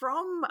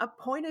from a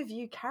point of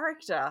view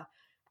character?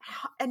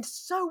 And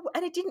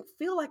it didn't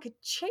feel like a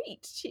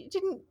cheat. She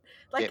didn't,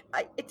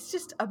 it's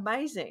just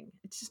amazing.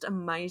 It's just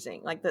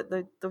amazing. Like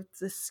the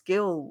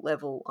skill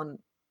level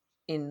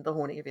in The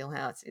Haunting of Hill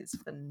House is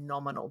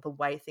phenomenal. The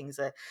way things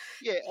are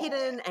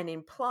hidden and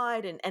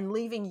implied and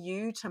leaving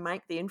you to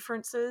make the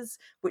inferences,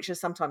 which are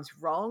sometimes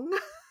wrong.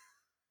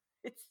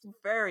 It's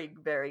very,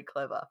 very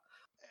clever.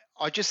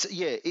 It's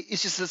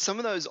just that some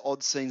of those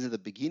odd scenes at the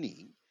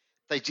beginning,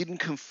 they didn't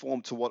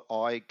conform to what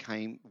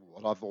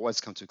I've always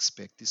come to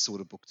expect this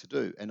sort of book to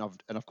do. And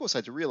of course I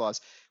had to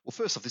realise, well,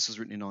 first off, this was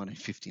written in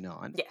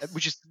 1959,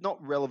 which is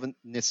not relevant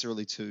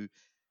necessarily to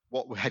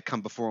what had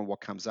come before and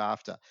what comes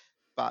after.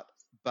 But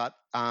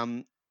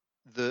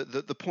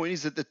the point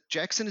is that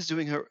Jackson is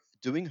doing her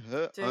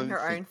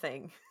own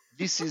thing.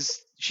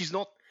 She's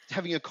not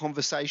having a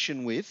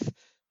conversation with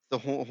the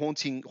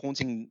haunted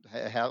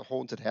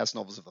house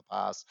novels of the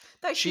past.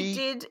 Though she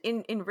did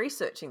in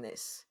researching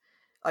this,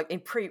 like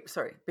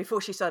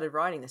before she started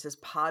writing this as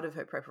part of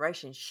her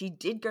preparation, she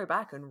did go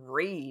back and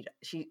read.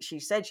 She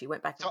said she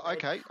went back and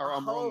read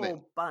I'm wrong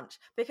then. bunch,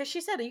 because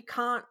she said you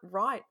can't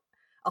write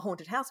a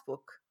haunted house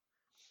book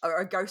or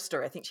a ghost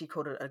story. I think she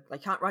called it. They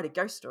can't write a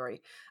ghost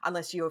story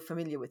unless you're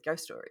familiar with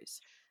ghost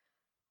stories.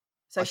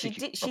 So she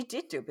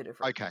did do a bit of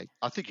writing. Okay,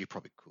 I think you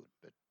probably could,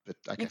 but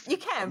okay, you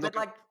can, but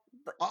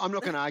I'm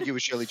not going to argue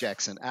with Shirley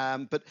Jackson.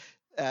 But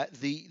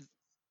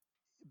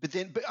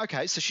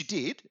okay, so she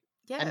did,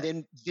 and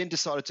then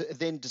decided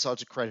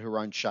to create her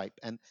own shape.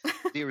 And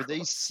there are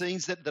these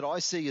scenes that I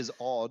see as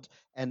odd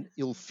and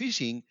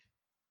ill-fitting,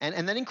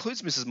 and that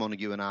includes Mrs.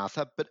 Montague and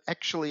Arthur, but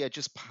actually are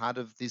just part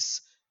of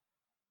this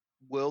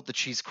world that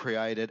she's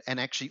created, and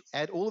actually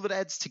all of it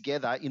adds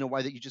together in a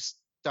way that you just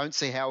don't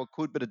see how it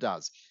could, but it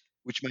does.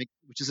 Which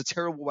is a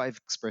terrible way of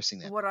expressing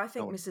that. What I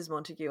think Mrs.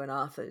 Montague and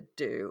Arthur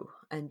do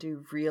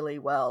really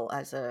well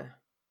as a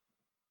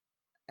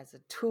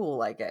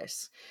tool, I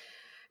guess,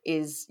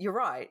 is, you're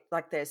right,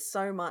 like there's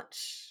so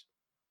much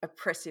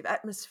oppressive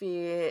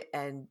atmosphere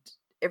and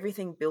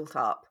everything built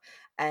up,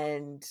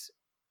 and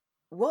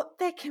what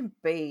there can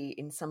be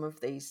in some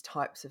of these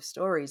types of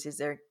stories is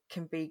there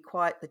can be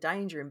quite the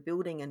danger in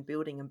building and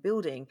building and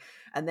building,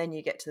 and then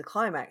you get to the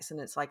climax and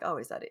it's like, oh,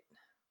 is that it?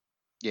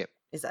 Yep.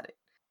 Is that it?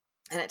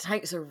 And it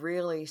takes a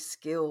really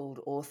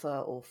skilled author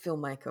or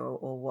filmmaker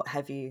or what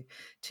have you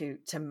to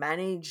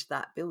manage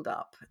that build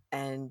up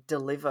and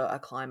deliver a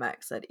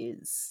climax that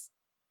is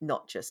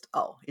not just,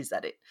 oh, is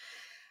that it?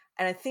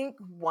 And I think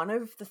one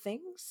of the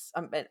things,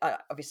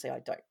 obviously I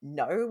don't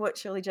know what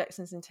Shirley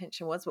Jackson's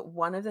intention was, but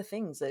one of the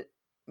things that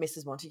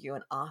Mrs. Montague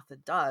and Arthur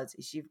does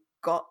is you've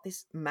got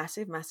this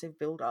massive, massive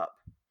build up,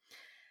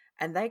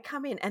 and they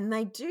come in and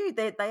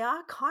they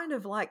are kind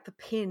of like the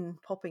pin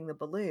popping the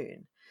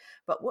balloon.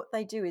 But what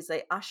they do is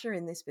they usher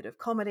in this bit of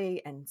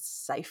comedy and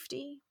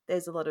safety.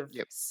 There's a lot of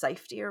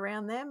safety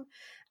around them.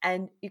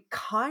 And it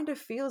kind of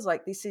feels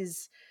like this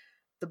is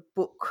the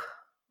book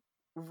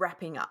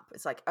wrapping up.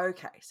 It's like,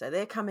 okay, so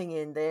they're coming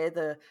in, they're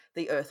the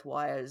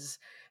Earthwires.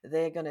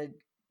 They're going to,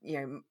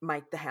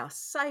 make the house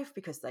safe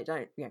because they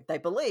don't, they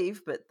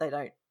believe, but they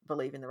don't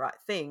believe in the right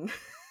thing.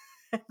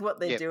 What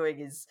they're doing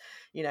is,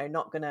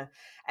 not going to.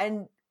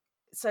 And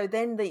so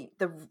then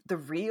the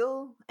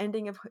real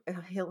ending of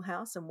Hill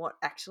House and what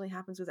actually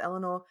happens with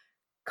Eleanor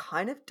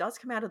kind of does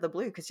come out of the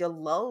blue, because you're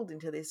lulled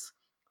into this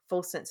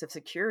false sense of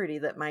security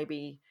that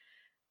maybe,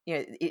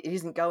 it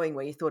isn't going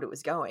where you thought it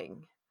was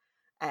going.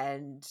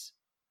 And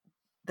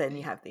then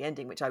you have the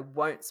ending, which I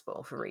won't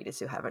spoil for readers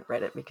who haven't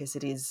read it, because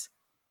it is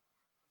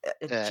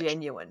a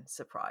genuine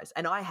surprise.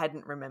 And I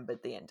hadn't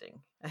remembered the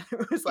ending.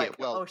 It was like,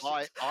 oh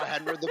shit. I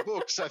hadn't read the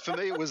book, so for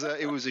me it was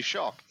a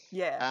shock.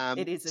 Yeah,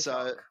 it is a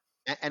shock.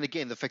 And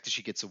again, the fact that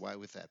she gets away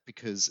with that,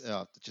 because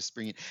just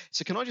bring it.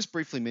 So can I just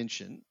briefly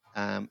mention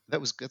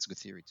that's a good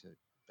theory too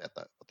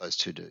about what those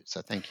two do.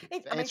 So thank you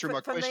for answering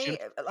my question.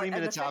 3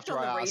 minutes after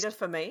I asked. Reader,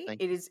 for me,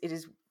 it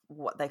is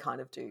what they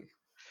kind of do.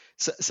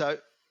 So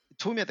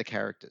talking about the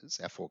characters,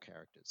 our 4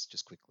 characters,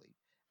 just quickly,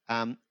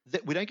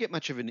 that we don't get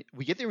much of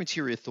we get their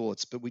interior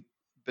thoughts, but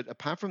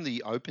apart from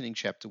the opening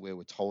chapter where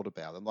we're told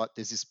about them, like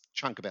there's this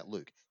chunk about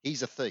Luke.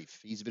 He's a thief.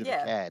 He's a bit of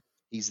a cad.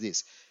 He's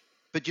this,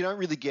 but you don't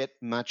really get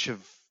much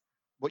of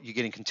what you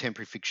get in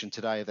contemporary fiction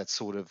today, that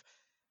sort of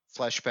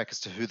flashback as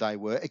to who they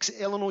were.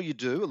 Eleanor, you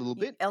do a little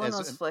bit.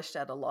 Eleanor's fleshed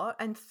out a lot,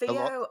 and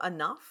Theo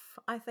enough,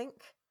 I think,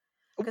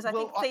 because I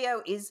think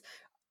Theo is.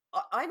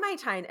 I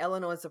maintain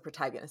Eleanor is the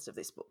protagonist of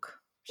this book.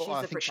 She's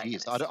I think she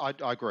is. I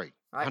agree.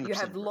 Right? You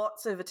have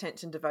lots of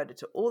attention devoted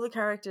to all the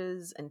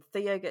characters, and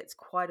Theo gets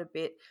quite a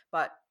bit,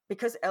 but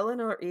because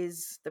Eleanor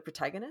is the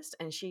protagonist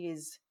and she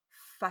is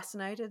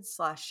fascinated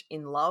 /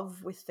 in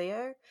love with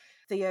Theo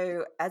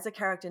as a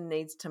character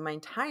needs to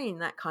maintain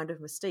that kind of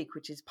mystique,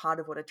 which is part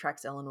of what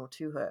attracts Eleanor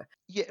to her.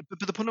 Yeah,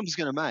 but the point I was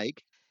going to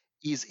make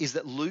is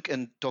that Luke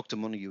and Dr.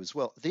 Montague as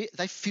well,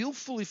 they feel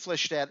fully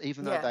fleshed out,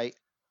 even though they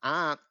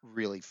aren't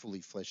really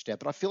fully fleshed out.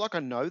 But I feel like I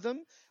know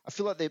them. I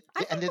feel like they're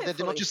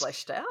not just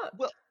fleshed out.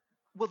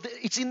 Well,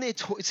 it's in their.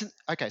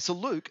 Okay, so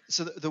Luke.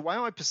 So the way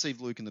I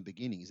perceive Luke in the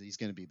beginning is that he's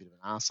going to be a bit of an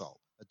arsehole,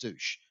 a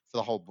douche for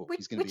the whole book.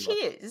 He's going to be he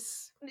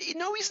is.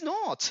 No, he's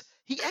not.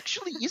 He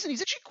actually isn't.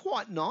 He's actually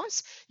quite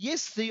nice.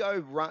 Yes,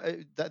 Theo.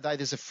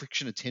 There's a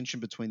friction of tension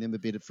between them a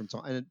bit from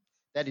time, and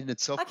that in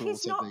itself could also be.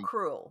 He's not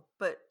cruel,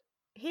 but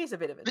he's a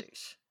bit of a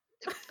douche.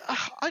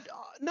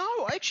 No,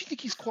 I actually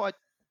think he's quite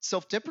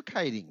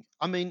self-deprecating.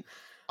 I mean,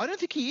 I don't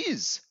think he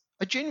is.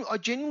 I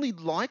genuinely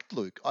liked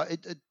Luke.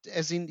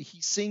 As in,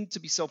 he seemed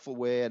to be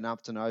self-aware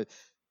enough to know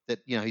that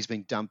he's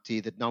being dumped here.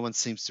 That no one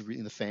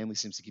in the family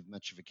seems to give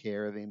much of a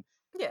care of him.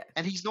 Yeah,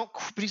 and he's not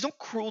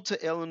cruel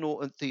to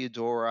Eleanor and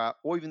Theodora,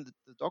 or even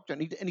the Doctor,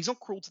 and he's not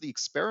cruel to the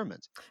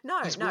experiment.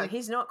 No,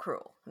 he's not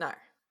cruel. No,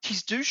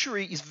 his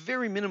douchery is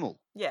very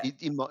minimal. Yeah.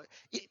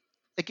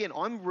 Again,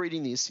 I'm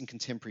reading this in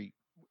contemporary.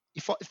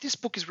 If this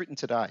book is written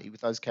today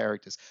with those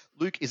characters,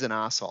 Luke is an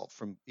arsehole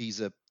from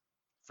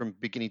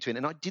beginning to end,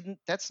 and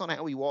that's not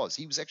how he was.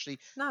 He was actually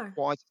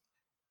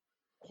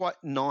quite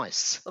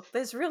nice. Look,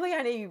 there's really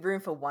only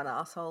room for one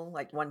arsehole,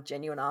 like one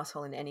genuine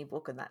arsehole in any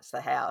book, and that's the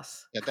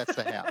house. Yeah, that's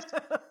the house.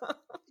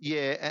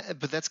 Yeah,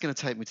 but that's going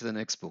to take me to the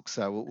next book,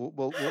 so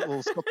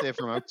we'll stop there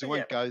for a moment. We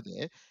won't go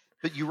there.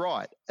 But you're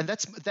right, and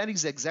that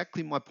is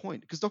exactly my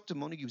point. Because Dr.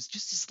 Montague is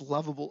just this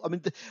lovable. I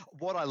mean,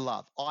 what I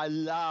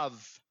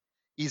love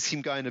is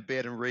him going to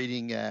bed and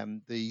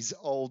reading these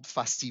old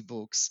fusty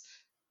books,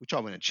 which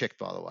I went and checked,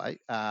 by the way.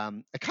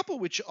 A couple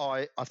which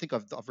I think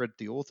I've read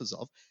the authors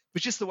of,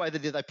 but just the way that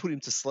they put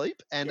him to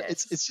sleep, and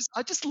Yes. it's just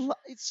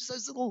it's just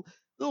those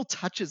little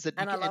touches that.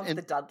 And I love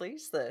the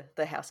Dudleys,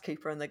 the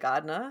housekeeper and the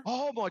gardener.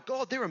 Oh my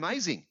God, they're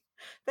amazing.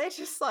 They're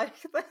just like,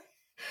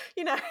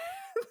 you know.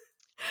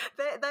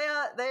 They're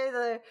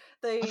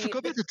I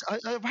forgot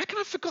about how can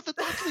I forgot the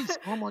Dudleys?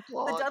 Oh my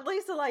God. The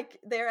Dudleys are like,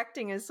 they're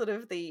acting as sort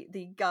of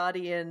the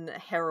guardian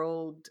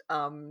herald,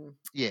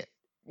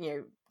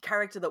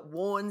 character that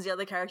warns the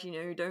other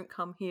character, don't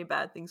come here,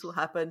 bad things will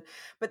happen.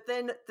 But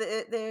then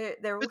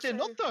they're also... But they're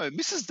not though.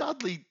 Mrs.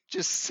 Dudley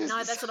just says...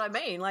 No, that's what I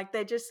mean. Like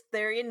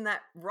they're in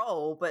that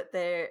role, but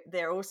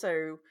they're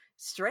also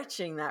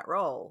stretching that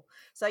role.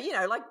 So,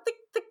 like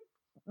the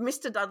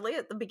Mr. Dudley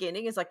at the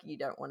beginning is like, you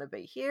don't want to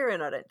be here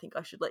and I don't think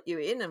I should let you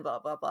in and blah,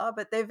 blah, blah.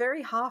 But they're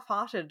very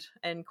half-hearted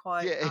and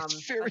quite... Yeah,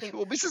 it's very...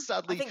 Well, Mrs.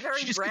 Dudley... I think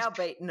very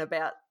browbeaten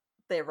about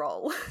their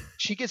role.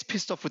 She gets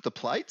pissed off with the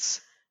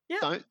plates.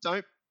 Yeah.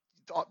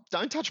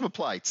 Don't touch my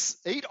plates.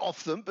 Eat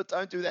off them, but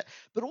don't do that.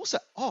 But also,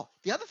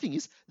 the other thing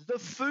is the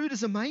food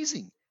is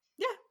amazing.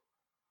 Yeah.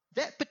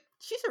 But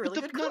she's a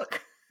really good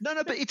cook. No,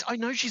 but I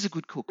know she's a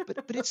good cook, but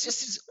it's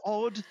just this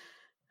odd...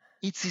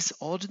 It's this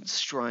odd and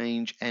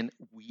strange and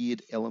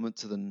weird element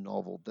to the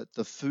novel that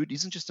the food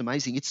isn't just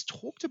amazing. It's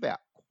talked about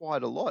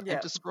quite a lot and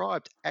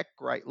described at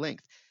great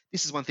length.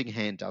 This is one thing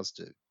Han does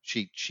do.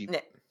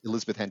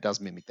 Elizabeth Han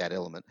does mimic that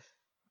element.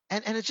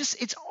 And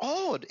it's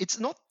odd. It's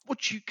not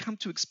what you come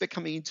to expect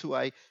coming into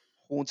a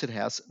haunted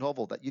house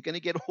novel, that you're going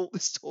to get all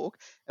this talk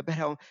about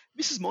how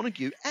Mrs.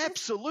 Montague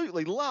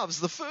absolutely loves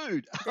the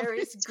food. There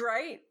is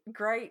great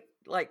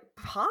like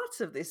parts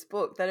of this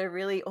book that are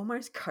really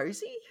almost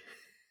cozy.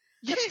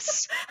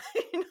 Yes.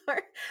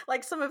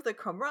 Like some of the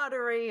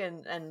camaraderie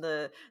and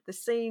the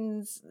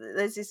scenes,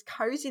 there's this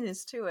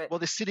coziness to it. Well,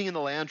 they're sitting in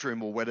the lounge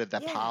room or whatever,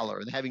 that parlor,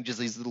 and having just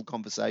these little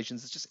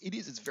conversations.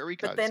 It's very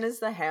cozy. But then as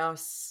the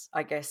house,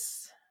 I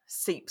guess,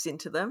 seeps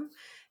into them,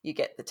 you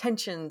get the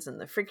tensions and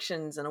the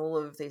frictions and all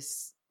of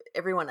this,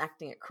 everyone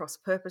acting at cross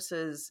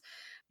purposes.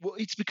 Well,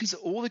 it's because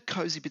all the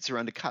cozy bits are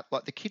undercut.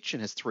 Like the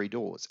kitchen has 3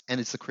 doors and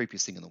it's the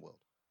creepiest thing in the world.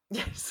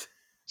 Yes.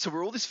 So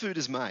where all this food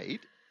is made,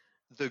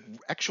 the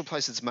actual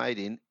place it's made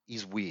in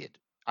is weird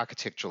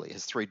architecturally. It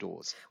has 3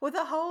 doors. Well,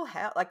 the whole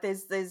house, like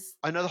there's.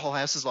 I know the whole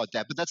house is like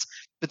that,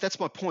 but that's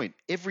my point.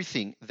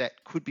 Everything that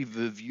could be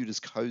viewed as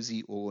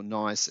cozy or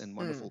nice and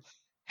wonderful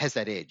has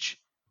that edge.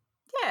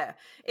 Yeah,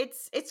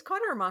 it's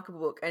quite a remarkable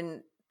book,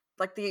 and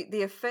like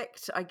the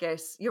effect, I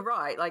guess you're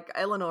right. Like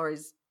Eleanor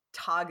is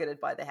targeted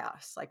by the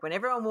house. Like when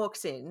everyone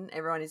walks in,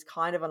 everyone is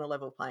kind of on a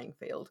level playing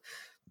field.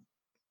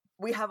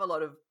 We have a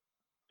lot of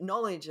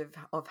knowledge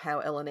of how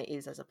Eleanor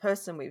is as a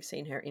person. We've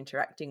seen her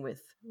interacting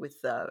with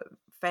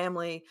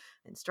family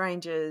and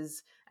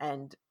strangers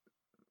and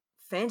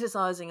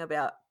fantasizing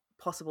about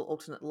possible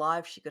alternate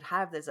lives she could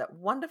have. There's that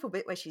wonderful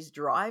bit where she's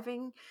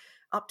driving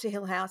up to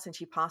Hill House and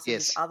she passes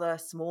this other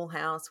small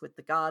house with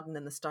the garden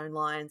and the stone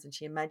lions, and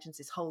she imagines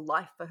this whole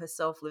life for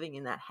herself living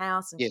in that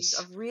house, and she's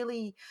a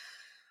really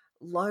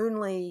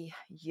lonely,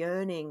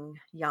 yearning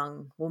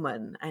young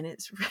woman, and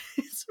it's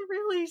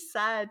really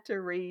sad to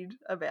read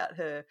about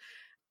her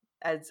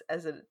as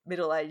a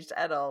middle-aged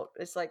adult.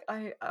 It's like,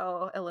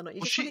 Eleanor,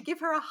 you just want to give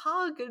her a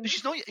hug. And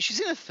she's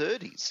in her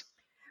 30s.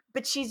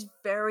 But she's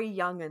very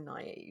young and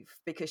naive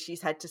because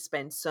she's had to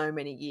spend so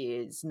many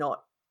years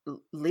not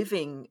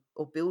living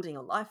or building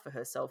a life for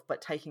herself,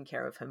 but taking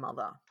care of her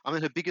mother. I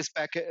mean, her biggest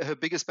act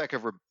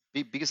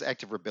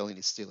of rebellion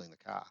is stealing the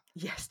car.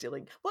 Yeah,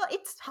 stealing. Well,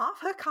 it's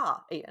half her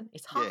car, Ian.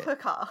 It's half her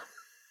car.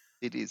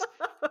 It is.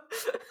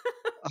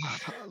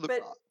 Look,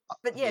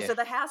 but so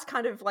the house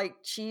kind of like,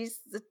 she's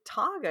the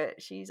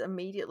target. She's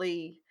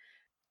immediately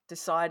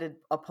decided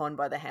upon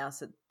by the house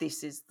that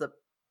this is the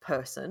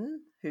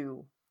person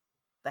who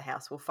the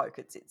house will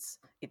focus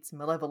its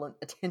malevolent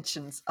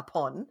attentions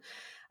upon.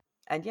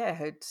 And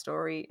her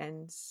story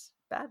ends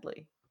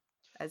badly,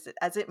 as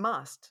it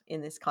must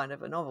in this kind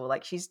of a novel.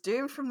 Like, she's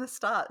doomed from the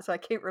start. So I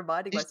keep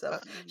reminding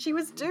myself she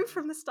was doomed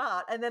from the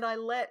start. And then I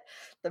let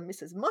the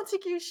Mrs.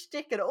 Montague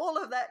shtick and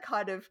all of that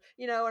kind of,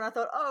 and I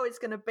thought, it's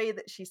going to be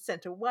that she's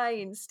sent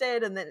away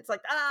instead. And then it's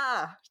like,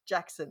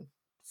 Jackson,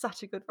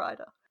 such a good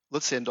writer.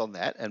 Let's end on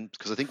that, and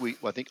because I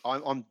think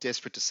I'm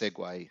desperate to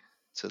segue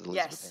to the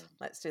Elizabeth Ann.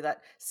 Let's do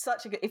that.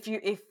 Such a good. If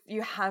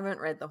you haven't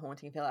read The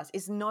Haunting of Hill House,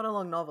 it's not a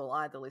long novel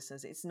either,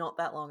 listeners. It's not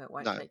that long. It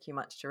won't take you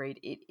much to read.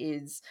 It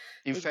is.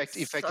 In fact,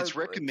 it's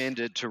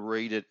recommended to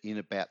read it in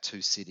about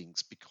 2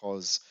 sittings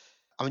because,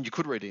 I mean, you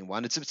could read it in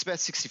one. It's about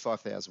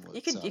 65,000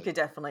 words. You could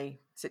definitely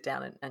sit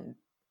down and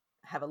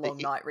have a long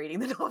night reading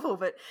the novel.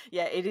 But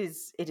yeah, it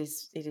is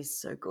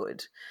so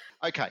good.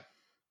 Okay.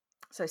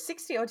 So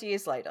 60 odd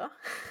years later.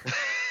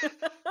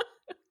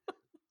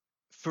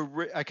 I'm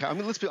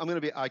going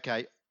to be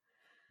okay.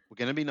 We're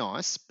going to be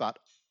nice, but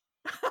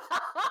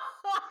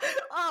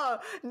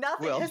Oh,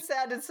 nothing Well, has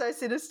sounded so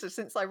sinister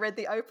since I read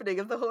the opening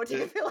of The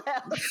Haunting of Hill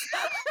House.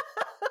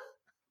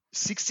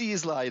 60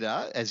 years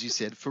later, as you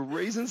said, for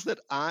reasons that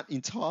aren't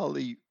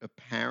entirely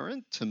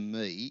apparent to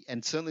me,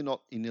 and certainly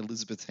not in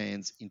Elizabeth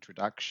Hand's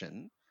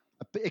introduction,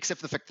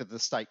 except for the fact that the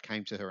state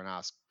came to her and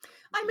asked,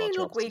 I "Would you like mean,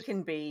 to look, write a we sequel?"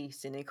 can be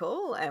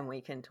cynical and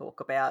we can talk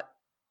about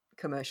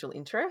commercial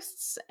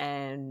interests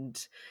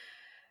and,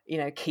 you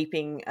know,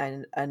 keeping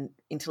an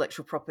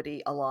intellectual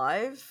property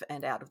alive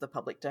and out of the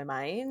public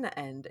domain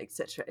and et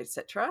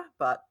cetera,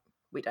 but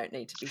we don't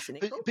need to be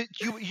cynical. But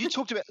you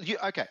talked about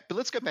okay, but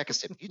let's go back a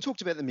step. You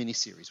talked about the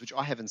miniseries, which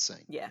I haven't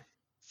seen. Yeah.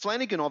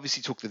 Flanagan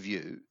obviously took the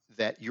view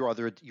that you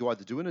either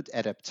do an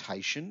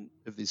adaptation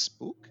of this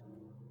book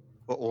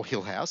or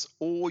Hill House,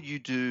 or you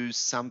do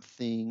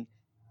something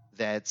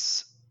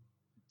that's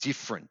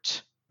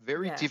different,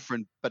 very Yeah.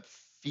 different, but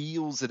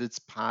feels that it's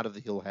part of the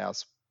Hill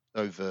House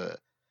over.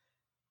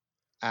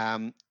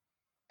 And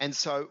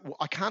so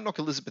I can't knock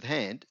Elizabeth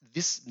Hand.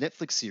 This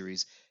Netflix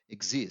series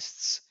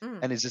exists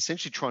and is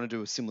essentially trying to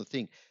do a similar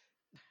thing.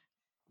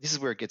 This is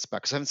where it gets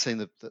back because I haven't seen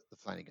the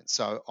Flanagan,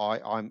 so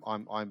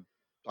I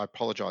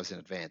apologise in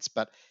advance.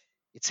 But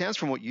it sounds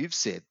from what you've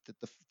said that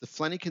the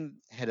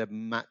Flanagan had a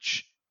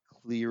much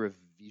clearer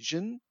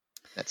vision.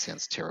 That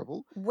sounds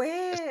terrible.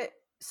 It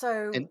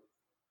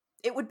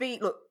would be,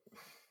 look,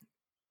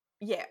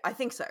 yeah, I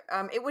think so.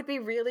 It would be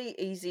really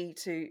easy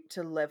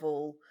to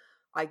level,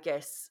 I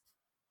guess,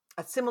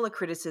 a similar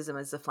criticism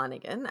as the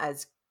Flanagan,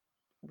 as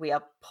we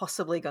are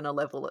possibly going to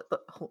level at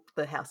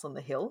the House on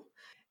the Hill,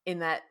 in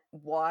that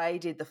why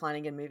did the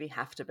Flanagan movie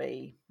have to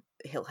be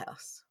Hill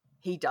House?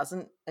 He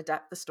doesn't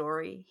adapt the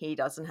story. He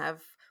doesn't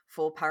have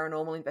 4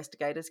 paranormal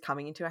investigators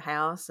coming into a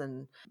house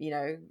and, you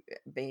know,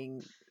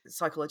 being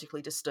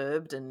psychologically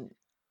disturbed and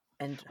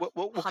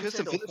well, hunted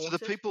or for the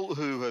haunted. people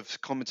who have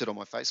commented on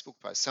my Facebook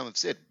post, some have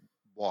said,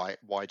 why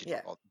did you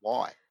bother?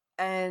 Why?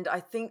 And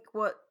I think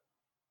what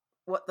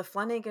the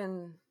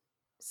Flanagan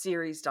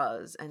series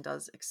does, and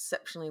does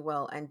exceptionally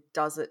well, and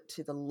does it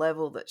to the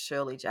level that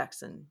Shirley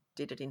Jackson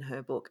did it in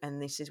her book,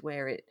 and this is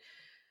where it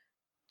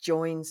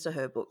joins to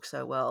her book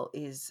so well,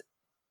 is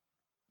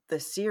the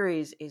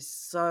series is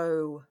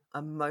so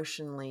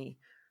emotionally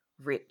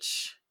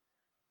rich,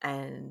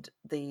 and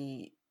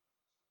the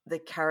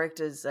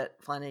characters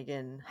that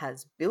Flanagan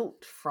has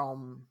built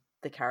from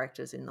the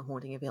characters in The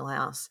Haunting of Hill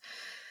House,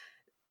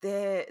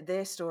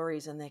 their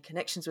stories and their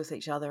connections with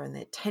each other and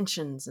their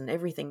tensions and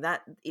everything,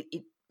 that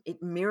it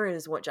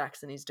mirrors what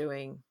Jackson is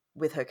doing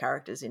with her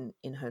characters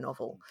in her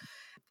novel.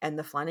 And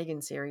the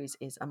Flanagan series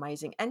is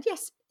amazing. And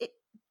yes, it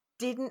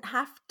didn't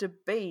have to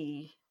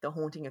be The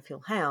Haunting of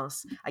Hill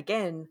House.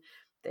 Again,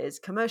 there's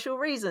commercial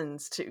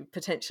reasons to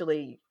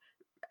potentially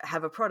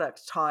have a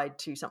product tied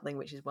to something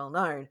which is well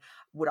known.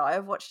 Would I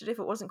have watched it if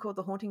it wasn't called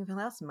The Haunting of Hill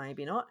House?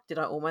 Maybe not. Did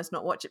I almost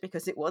not watch it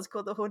because it was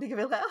called The Haunting of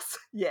Hill House?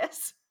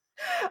 Yes.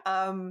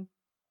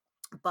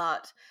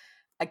 But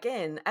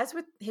again, as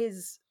with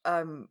his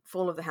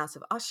Fall of the House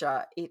of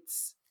Usher,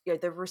 it's, you know,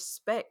 the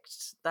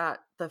respect that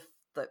the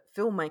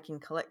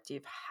filmmaking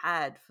collective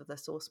had for the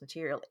source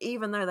material,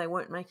 even though they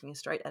weren't making a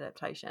straight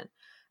adaptation,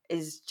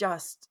 is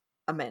just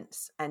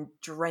immense and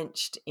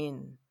drenched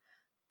in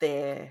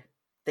their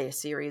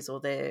series or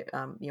their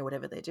you know,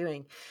 whatever they're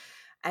doing.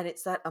 And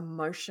it's that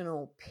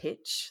emotional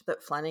pitch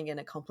that Flanagan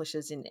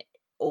accomplishes in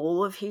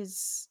all of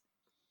his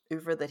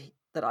oeuvre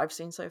that I've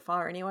seen so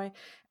far anyway.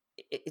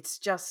 It's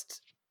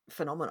just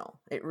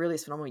phenomenal. It really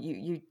is phenomenal.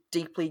 You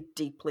deeply,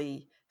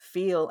 deeply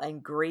feel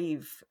and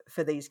grieve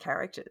for these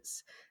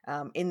characters,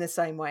 in the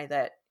same way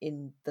that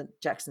in the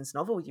Jackson's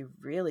novel you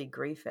really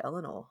grieve for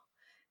Eleanor.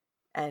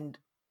 And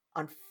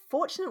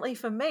unfortunately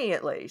for me,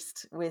 at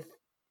least, with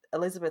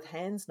Elizabeth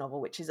Hand's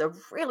novel, which is a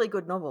really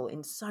good novel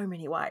in so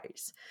many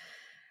ways,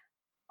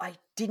 I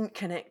didn't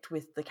connect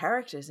with the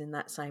characters in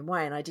that same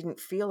way, and I didn't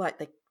feel like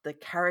the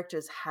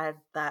characters had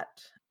that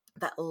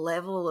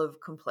level of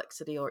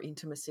complexity or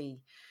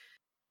intimacy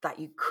that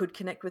you could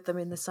connect with them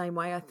in the same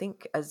way, I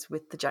think, as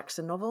with the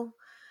Jackson novel.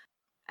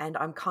 And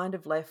I'm kind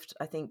of left,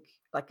 I think,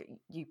 like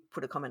you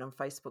put a comment on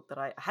Facebook that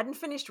I hadn't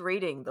finished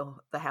reading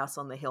the House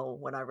on the Hill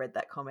when I read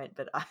that comment,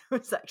 but I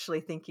was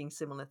actually thinking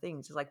similar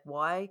things. It's like,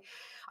 why?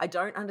 I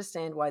don't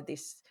understand why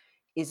this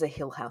is a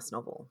Hill House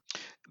novel.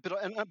 But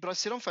I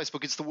said on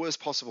Facebook, it's the worst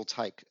possible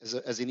take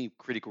as any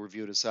critical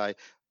reviewer to say,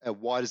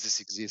 why does this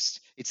exist?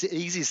 It's the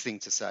easiest thing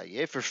to say,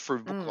 yeah, for a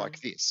book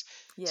like this.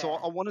 Yeah.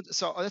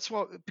 So that's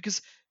why,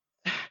 because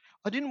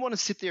I didn't want to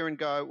sit there and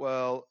go,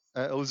 well,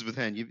 Elizabeth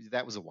Hand,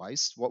 that was a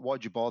waste.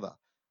 Why'd you bother?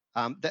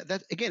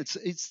 That again,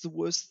 it's the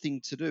worst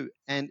thing to do.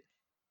 And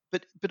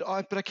but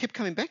I kept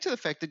coming back to the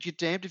fact that you're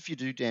damned if you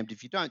do, damned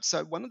if you don't.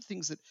 So one of the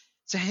things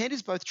so Hand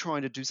is both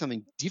trying to do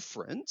something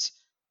different,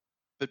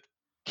 but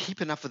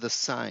keep enough of the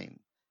same.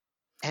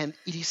 And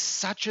it is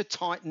such a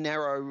tight,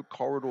 narrow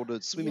corridor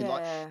to swim in.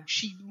 Like,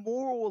 she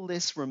more or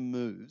less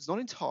removes, not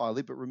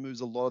entirely, but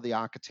removes a lot of the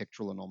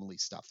architectural anomaly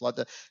stuff. Like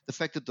the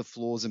fact that the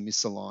floors are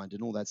misaligned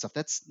and all that stuff,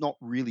 that's not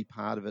really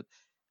part of it.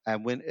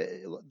 And when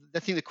the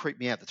thing that creeped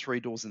me out, the 3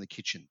 doors in the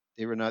kitchen,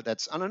 there are no.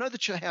 And I know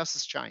that your house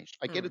has changed.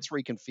 I get Mm. it's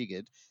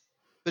reconfigured,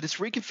 but it's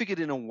reconfigured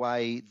in a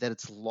way that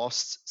it's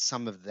lost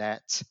some of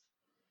that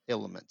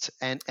element,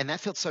 and that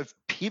felt so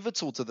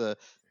pivotal to the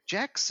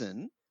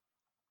Jackson.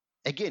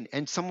 Again,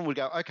 and someone would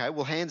go, okay,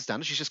 well, Han's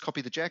done it. She's just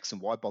copied the Jackson.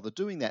 Why bother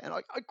doing that? And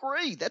I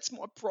agree. That's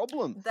my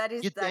problem. That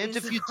is You're damned the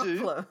if you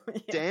do, problem.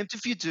 Yeah. damned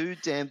if you do,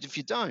 damned if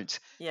you don't.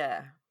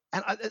 Yeah.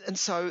 And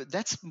so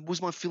that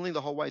was my feeling the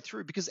whole way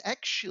through, because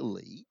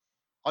actually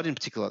I didn't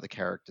particularly like the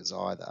characters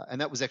either. And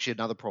that was actually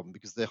another problem,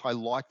 because I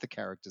liked the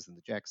characters in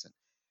the Jackson.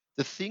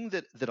 The thing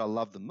that I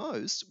loved the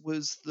most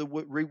was the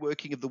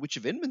reworking of The Witch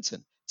of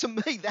Edmonton. To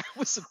me, that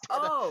was a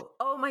better.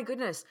 Oh my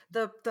goodness.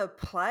 The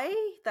play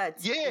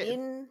that's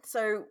in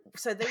so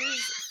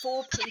these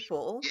 4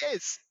 people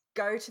Yes.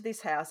 go to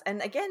this house,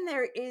 and again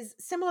there is,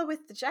 similar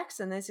with the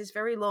Jackson, there's this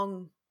very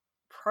long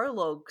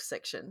prologue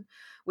section,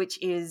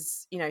 which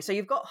is, so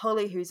you've got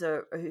Holly, who's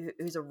a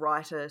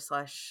writer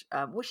slash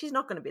well, she's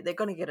not going to be, they're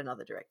going to get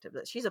another director,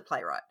 but she's a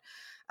playwright.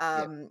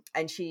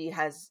 And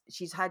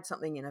she's had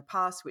something in her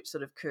past which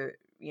sort of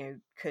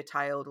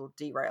curtailed or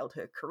derailed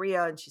her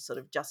career, and she's sort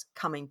of just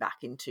coming back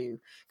into,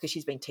 because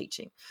she's been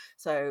teaching,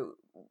 so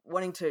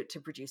wanting to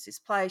produce this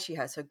play. She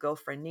has her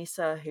girlfriend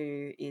Nisa,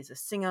 who is a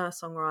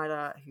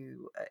singer-songwriter,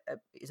 who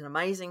is an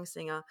amazing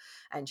singer,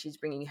 and she's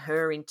bringing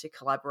her in to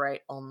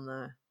collaborate on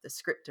the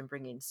script and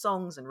bring in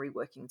songs and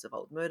reworkings of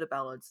old murder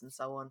ballads and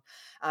so on.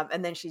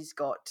 And then she's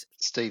got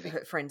Stevie,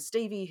 her friend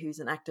Stevie, who's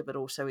an actor but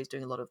also is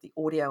doing a lot of the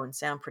audio and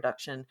sound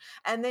production.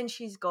 And then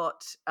she's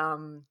got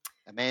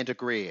Amanda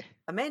Greer,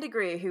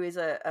 who is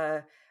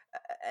an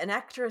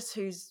actress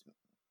who's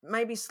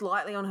maybe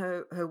slightly on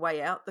her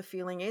way out, the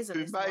feeling is.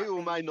 Who may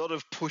or may not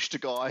have pushed a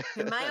guy.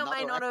 Who may or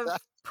may not have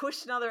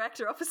pushed another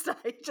actor off a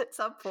stage at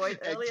some point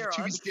earlier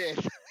to on. his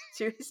death.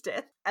 To his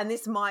death. And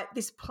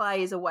this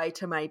play is a way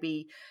to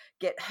maybe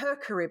get her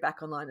career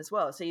back online as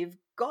well. So you've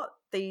got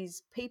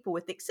these people,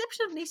 with the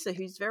exception of Nisa,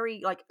 who's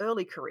very like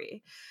early career,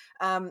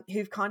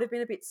 who've kind of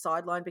been a bit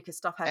sidelined because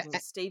stuff happened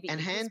with Stevie.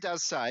 And Han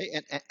does say,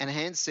 and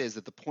Han says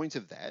that the point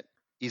of that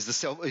is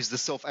the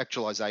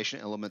self-actualization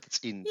element that's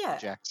in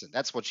Jackson.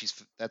 That's what she's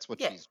drawing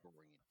in.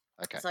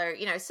 Okay. So,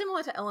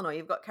 similar to Eleanor,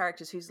 you've got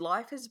characters whose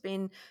life has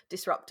been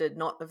disrupted,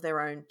 not of their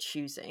own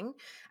choosing,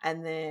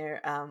 and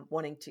they're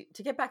wanting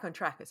to get back on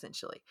track,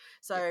 essentially.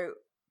 So,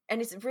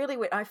 and it's really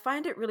weird. I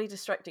find it really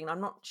distracting. I'm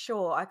not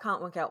sure. I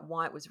can't work out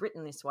why it was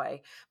written this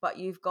way, but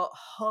you've got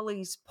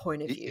Holly's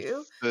point of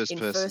view in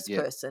first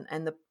person,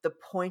 and the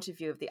point of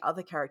view of the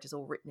other characters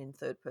all written in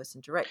third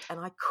person direct. And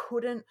I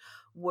couldn't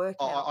work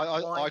out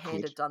why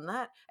Han had done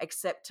that,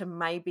 except to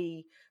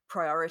maybe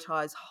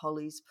prioritize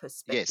Holly's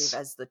perspective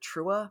as the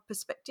truer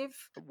perspective.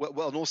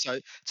 Well, and also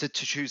to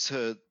choose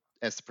her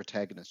as the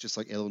protagonist, just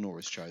like Eleanor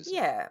is chosen.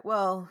 Yeah,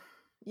 well,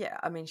 yeah,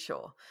 I mean,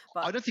 sure,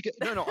 but I don't think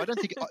no.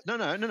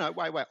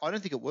 Wait. I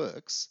don't think it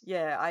works.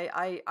 Yeah,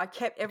 I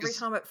kept every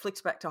time it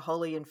flicks back to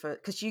Holly and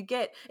because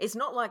it's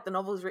not like the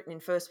novel is written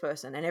in first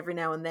person, and every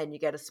now and then you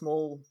get a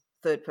small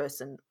third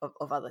person of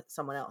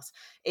someone else.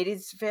 It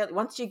is fairly,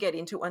 once you get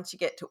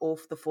to all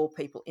the 4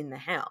 people in the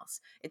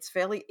house, it's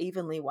fairly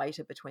evenly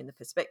weighted between the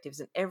perspectives,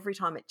 and every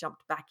time it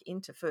jumped back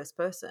into first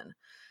person,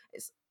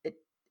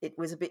 it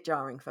was a bit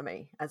jarring for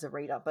me as a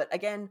reader. But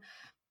again,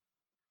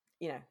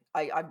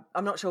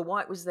 I'm not sure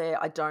why it was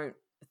there. I don't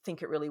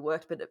think it really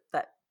worked,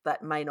 but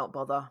that may not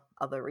bother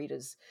other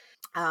readers.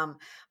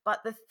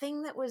 But the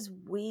thing that was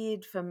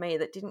weird for me,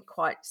 that didn't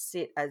quite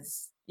sit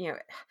as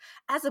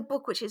a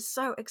book which is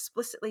so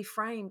explicitly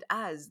framed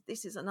as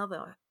this is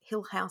another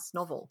Hill House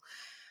novel,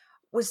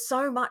 was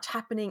so much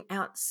happening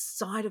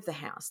outside of the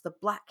house. The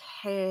black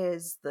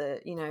hairs,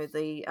 the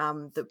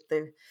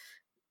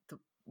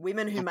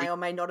women who may or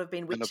may not have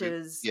been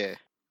witches. Yeah.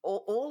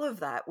 All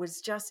of that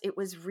was it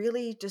was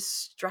really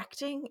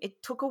distracting.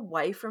 It took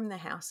away from the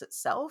house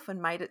itself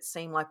and made it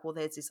seem like, well,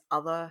 there's this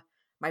other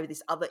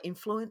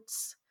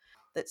influence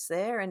that's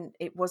there, and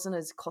it wasn't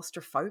as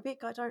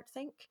claustrophobic, I don't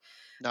think.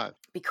 No.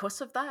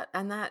 Because of that,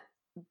 and that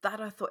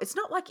I thought, it's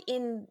not like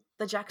in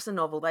the Jackson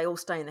novel they all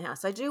stay in the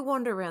house. They do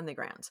wander around the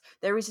grounds.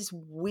 There is this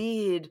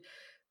weird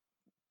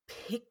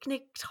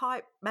picnic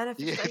type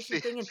manifestation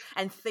thing,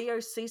 and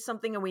Theo sees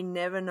something and we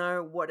never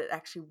know what it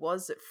actually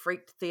was that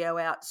freaked Theo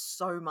out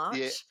so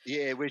much.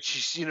 Yeah, where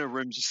she's in her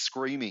room just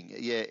screaming.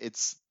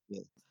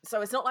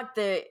 So it's not like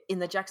in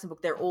the Jackson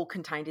book they're all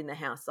contained in the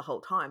house the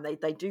whole time.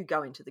 They do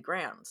go into the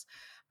grounds,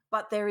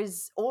 but there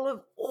is all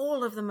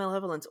of the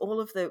malevolence, all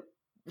of the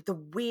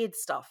weird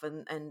stuff,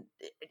 and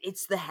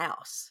it's the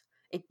house.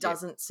 It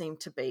doesn't seem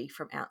to be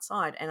from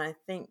outside. And I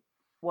think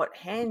what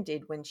Han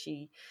did when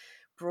she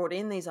brought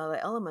in these other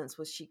elements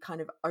was she kind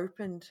of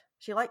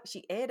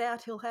she aired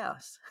out Hill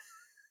House.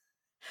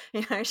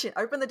 She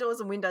opened the doors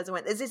and windows and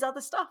went, there's this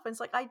other stuff. And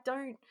it's like,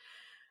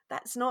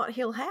 that's not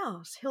Hill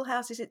House. Hill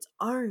House is its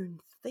own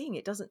thing.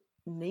 It doesn't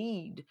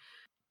need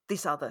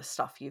this other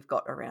stuff you've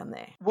got around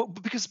there. Well,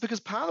 because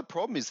part of the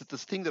problem is that the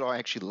thing that I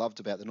actually loved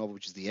about the novel,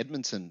 which is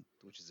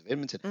Witches of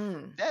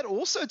Edmonton, that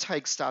also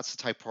starts to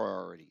take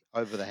priority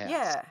over the house.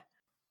 Yeah.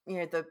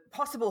 the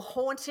possible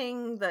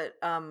haunting that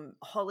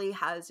Holly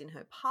has in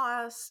her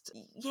past.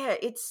 Yeah,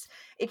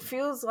 it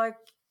feels like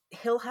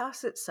Hill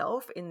House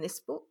itself in this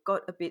book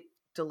got a bit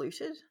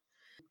diluted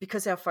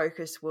because our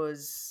focus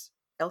was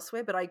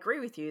elsewhere. But I agree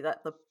with you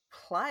that the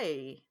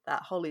play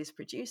that Holly's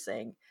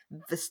producing,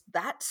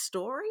 that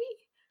story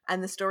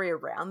and the story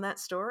around that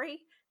story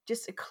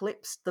just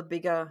eclipsed the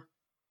bigger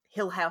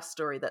Hill House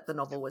story that the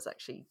novel was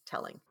actually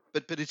telling.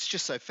 But it's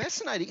just so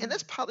fascinating, and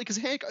that's partly because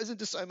Hare goes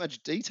into so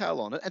much detail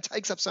on it and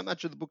takes up so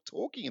much of the book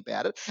talking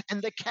about it,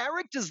 and the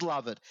characters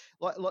love it.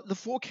 Like the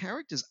four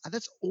characters,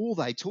 that's all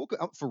they talk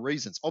about for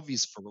reasons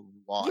obvious for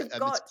why.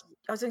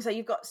 I was going to say,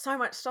 you've got so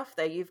much stuff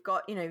there. You've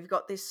got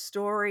this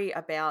story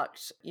about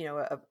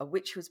a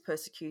witch who was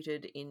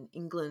persecuted in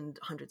England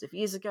hundreds of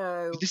years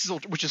ago. This is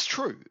all, which is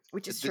true.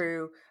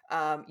 True.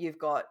 You've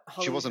got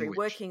Holly's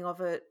reworking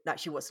of it. No,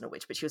 she wasn't a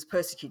witch, but she was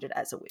persecuted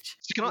as a witch.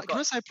 So can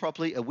I say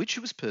properly, a witch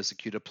who was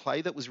persecuted,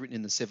 play that was written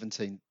in the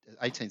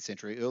 18th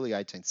century, early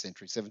 18th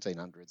century,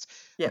 1700s,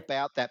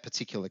 about that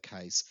particular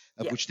case,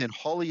 of which then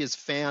Holly has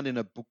found in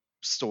a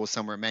bookstore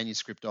somewhere a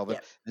manuscript of it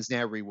and is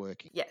now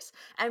reworking. Yes,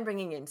 and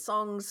bringing in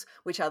songs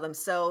which are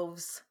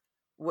themselves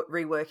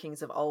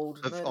reworkings of old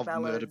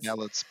murder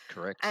ballads.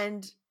 Correct.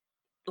 And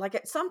like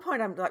at some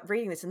point I'm like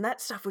reading this and that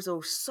stuff was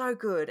all so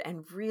good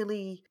and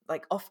really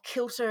like off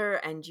kilter,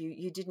 and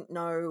you didn't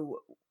know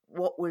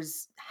what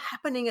was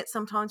happening at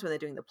some times when they're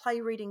doing the play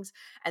readings,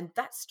 and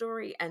that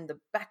story and the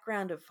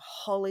background of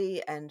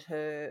Holly and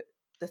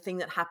the thing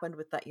that happened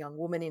with that young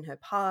woman in her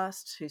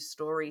past, whose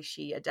story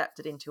she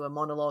adapted into a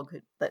monologue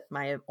that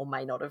may or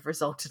may not have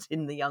resulted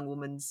in the young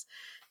woman's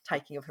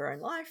taking of her own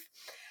life.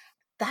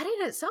 That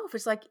in itself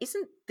is like,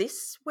 isn't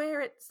this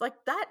where it's like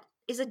that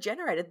is a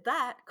generator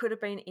that could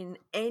have been in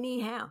any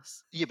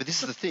house? Yeah, but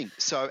this is the thing.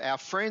 So our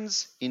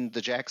friends in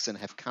the Jackson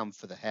have come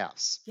for the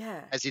house.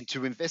 Yeah. As in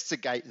to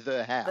investigate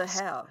the house.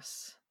 The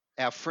house.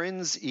 Our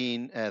friends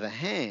in the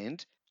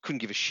Hand couldn't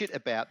give a shit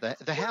about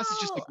the house is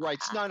just a great...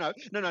 No.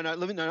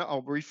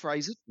 I'll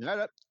rephrase it.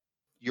 No.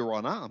 Your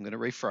Honour, I'm going to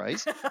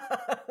rephrase.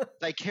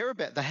 They care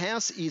about... The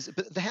house is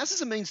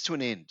a means to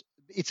an end.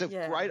 It's a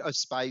great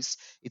space.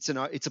 It's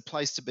a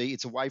place to be.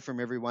 It's away from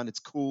everyone.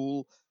 It's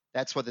cool.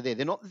 That's why they're there.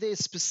 They're not there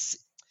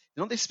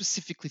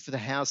specifically for the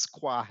house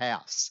qua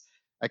house.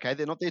 Okay,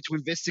 they're not there to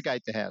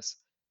investigate the house.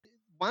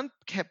 One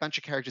bunch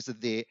of characters are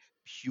there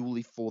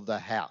purely for the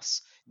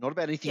house, not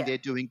about anything they're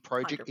doing.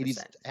 Project. 100%. It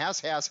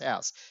is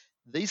house.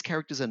 These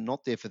characters are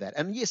not there for that.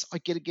 And yes, I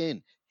get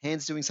again.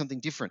 Hand's doing something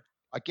different.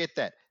 I get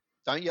that.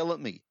 Don't yell at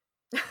me.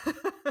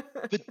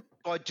 But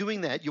by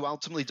doing that, you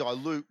ultimately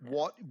dilute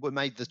what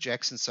made the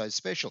Jacksons so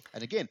special.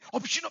 And again,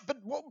 but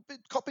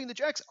copying the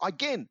Jacksons,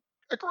 again,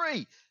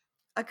 agree.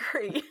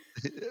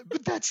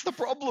 But that's the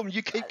problem.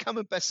 You keep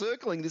coming back,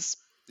 circling this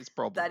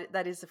problem.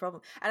 That is the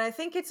problem. And I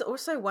think it's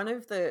also one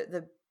of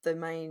the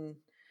main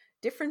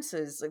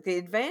differences. Like the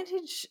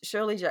advantage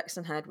Shirley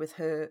Jackson had with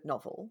her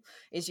novel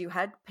is you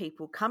had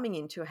people coming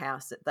into a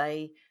house that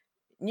they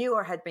knew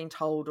or had been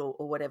told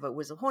or whatever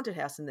was a haunted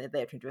house, and they're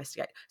there to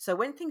investigate. So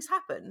when things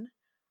happen,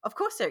 of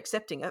course they're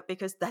accepting it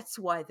because that's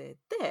why they're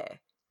there.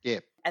 Yeah.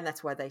 And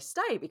that's why they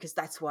stay, because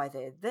that's why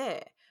they're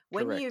there.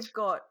 When Correct. You've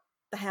got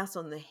the house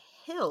on the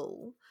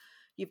hill,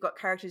 you've got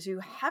characters who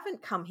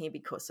haven't come here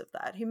because of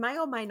that, who may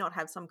or may not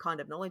have some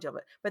kind of knowledge of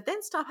it. But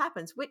then stuff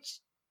happens, which,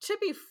 to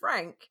be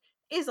frank,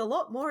 is a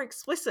lot more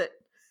explicit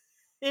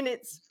in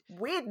its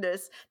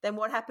weirdness than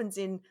what happens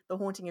in The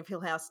Haunting of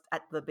Hill House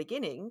at the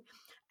beginning.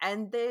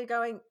 And they're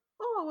going,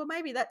 oh, well,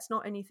 maybe that's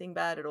not anything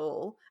bad at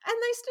all. And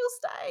they still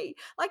stay.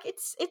 Like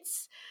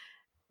it's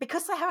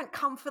because they haven't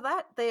come for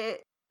that, their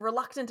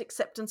reluctant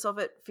acceptance of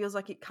it feels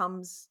like it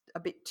comes a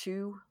bit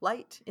too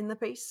late in the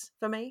piece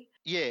for me.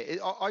 Yeah,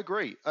 I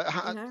agree.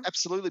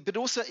 Absolutely. But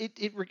also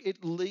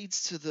it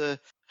leads to the,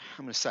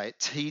 I'm going to say it,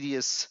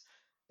 tedious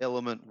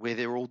element where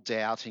they're all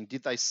doubting,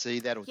 did they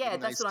see that or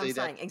didn't that's they what see I'm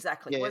that? saying.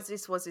 Exactly. Yeah. Was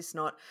this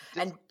not?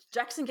 And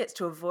Jackson gets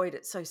to avoid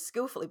it so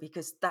skillfully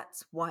because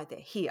that's why they're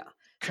here.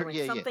 So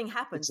when something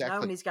happens, no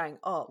one is going,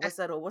 oh, was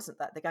that or wasn't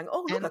that? They're going,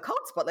 oh, look, a cold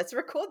spot. Let's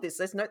record this.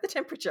 Let's note the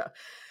temperature.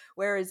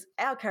 Whereas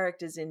our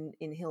characters in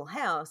Hill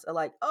House are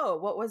like, oh,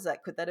 what was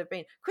that? Could that have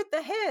been? Could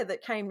the hair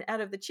that came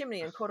out of the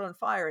chimney and caught on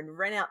fire and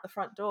ran out the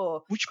front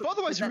door, which, by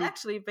the way, is really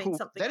actually have been cool.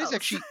 Something that else? Is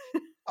actually,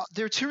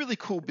 there are two really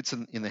cool bits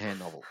in the Hand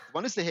novel.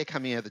 One is the hair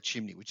coming out of the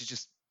chimney, which is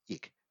just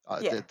ick.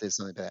 There's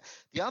something about that.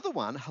 The other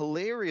one,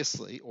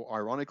 hilariously or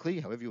ironically,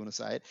 however you want to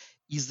say it,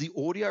 is the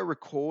audio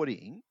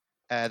recording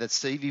that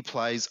Stevie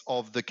plays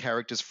of the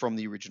characters from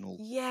the original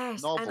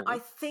novel. And I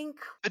think...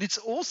 But it's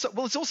also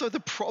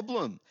the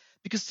problem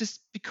because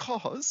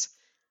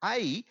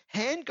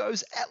Hand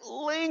goes at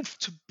length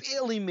to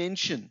barely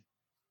mention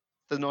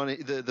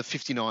the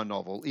 59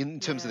 novel in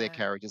terms of their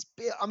characters.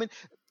 I mean,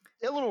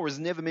 Eleanor is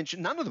never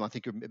mentioned. None of them, I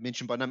think, are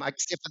mentioned by name,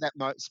 except for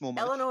that small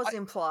moment. Eleanor's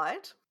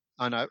implied.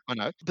 I know.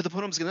 But the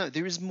point I was going to know,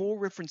 there is more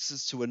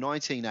references to a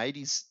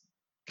 1980s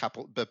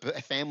couple, but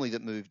a family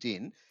that moved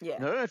in. Yeah.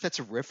 And I don't know if that's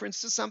a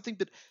reference to something,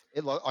 but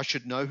I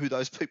should know who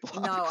those people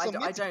are. No,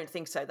 I don't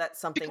think so. That's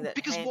something that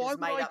Because Hand why has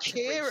would made I up to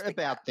care bridge the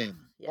about gap.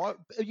 them? Yeah.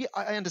 Yeah,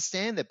 I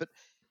understand that, but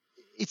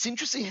it's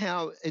interesting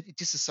how it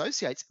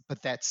disassociates.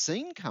 But that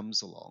scene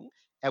comes along,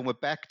 and we're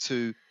back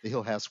to the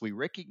Hill House we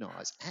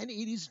recognise, and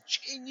it is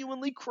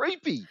genuinely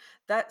creepy.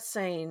 That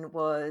scene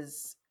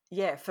was,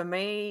 yeah, for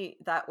me,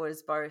 that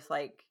was both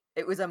like,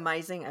 it was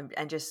amazing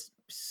and just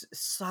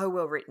so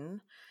well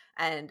written.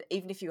 And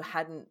even if you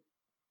hadn't,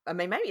 I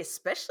mean, maybe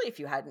especially if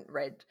you hadn't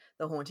read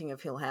The Haunting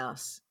of Hill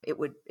House, it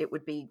would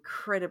be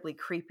incredibly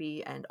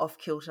creepy and off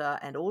kilter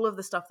and all of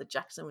the stuff that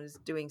Jackson was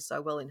doing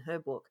so well in her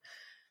book.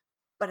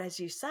 But as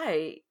you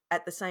say,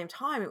 at the same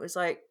time, it was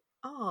like,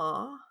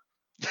 oh,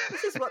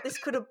 this is what this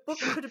book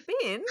could have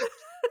been.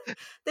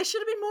 There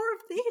should have been more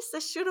of this.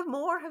 There should have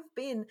more have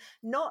been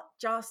not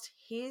just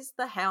here's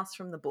the house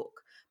from the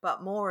book,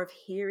 but more of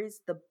here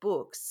is the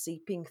book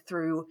seeping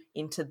through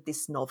into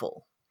this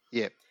novel.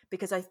 Yeah,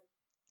 because I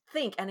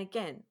think, and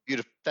again,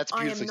 that's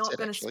I beautifully am not said,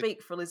 going to actually.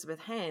 speak for Elizabeth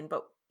Hand,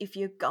 but if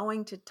you're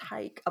going to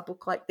take a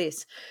book like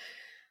this,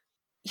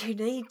 you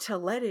need to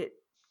let it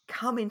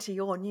come into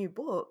your new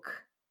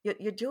book.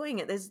 You're doing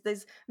it.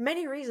 There's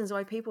many reasons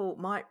why people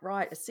might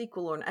write a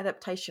sequel or an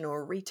adaptation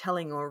or a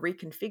retelling or a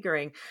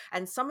reconfiguring,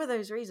 and some of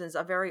those reasons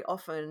are very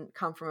often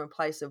come from a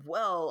place of,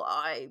 well,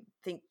 I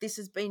think this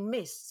has been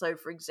missed. So,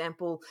 for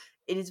example,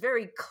 it is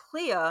very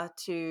clear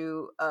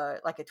to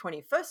like a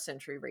 21st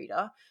century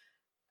reader,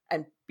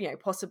 and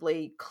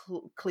possibly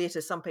clear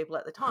to some people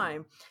at the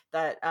time,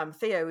 that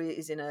Theo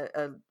is in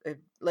a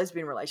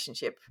lesbian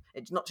relationship.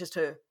 It's not just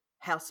her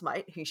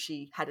housemate who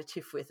she had a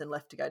tiff with and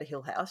left to go to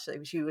Hill House.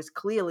 So she was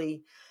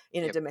clearly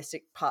in a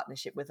domestic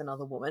partnership with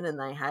another woman, and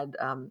they had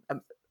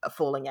a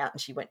falling out, and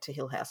she went to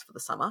Hill House for the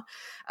summer.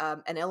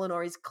 And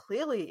Eleanor is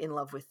clearly in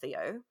love with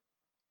Theo.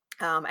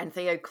 And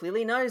Theo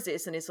clearly knows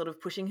this and is sort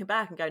of pushing her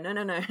back and go, no,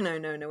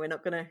 we're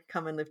not going to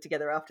come and live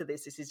together after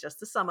this. This is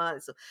just the summer.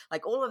 It's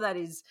like all of that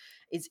is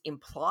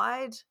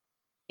implied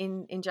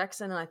in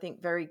Jackson, and I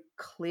think very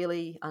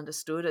clearly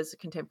understood as a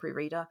contemporary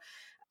reader.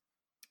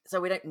 So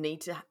we don't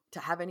need to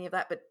have any of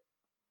that. But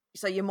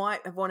so you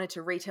might have wanted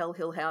to retell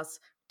Hill House,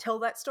 tell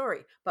that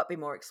story, but be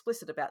more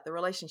explicit about the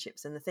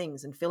relationships and the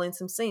things and fill in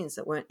some scenes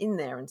that weren't in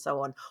there and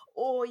so on.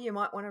 Or you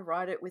might want to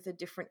write it with a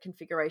different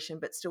configuration,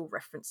 but still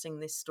referencing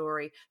this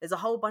story. There's a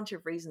whole bunch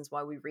of reasons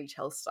why we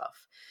retell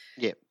stuff.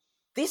 Yeah.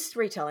 This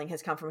retelling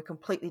has come from a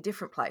completely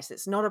different place.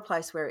 It's not a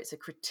place where it's a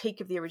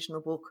critique of the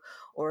original book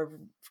or a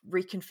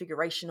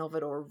reconfiguration of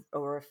it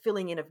or a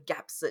filling in of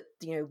gaps that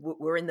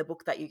were in the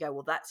book that you go,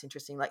 well, that's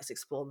interesting. Let's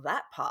explore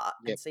that part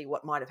and see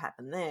what might have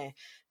happened there.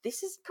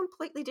 This is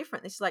completely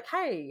different. This is like,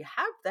 hey,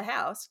 have the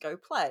house, go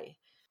play.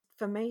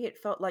 For me, it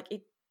felt like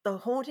The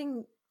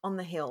Haunting on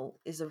the Hill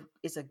is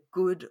a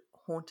good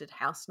haunted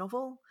house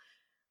novel.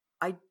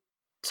 I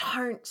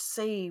don't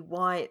see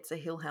why it's a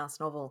Hill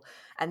House novel,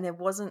 and there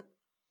wasn't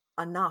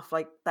enough.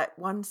 Like that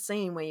one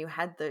scene where you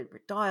had the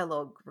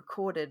dialogue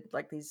recorded,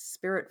 like these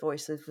spirit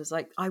voices, was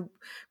like, the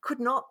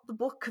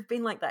book have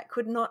been like that,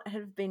 could not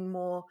have been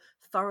more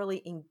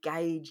thoroughly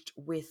engaged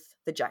with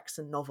the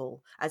Jackson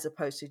novel as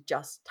opposed to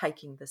just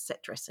taking the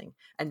set dressing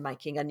and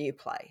making a new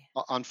play.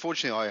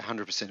 Unfortunately, I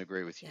 100%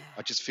 agree with you. Yeah.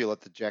 I just feel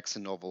like the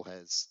Jackson novel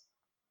has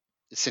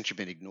essentially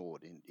been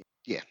ignored.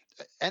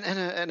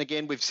 And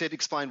again, we've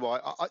explained why.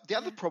 The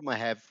other problem I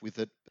have with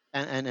it,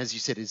 and as you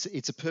said, is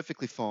it's a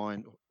perfectly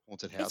fine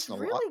haunted house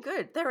novel. It's really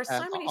good. There are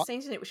so many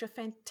scenes in it which are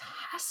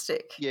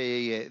fantastic.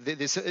 Yeah.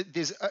 There's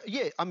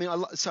I mean,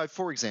 so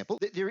for example,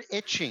 there are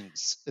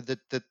etchings that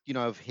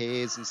of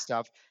hairs and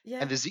stuff. Yeah.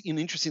 And there's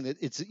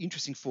it's an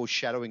interesting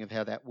foreshadowing of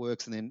how that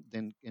works, and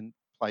then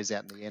plays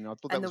out in the end. I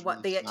thought that was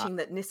really the smart. etching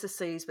that Nyssa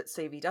sees but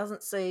Stevie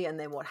doesn't see, and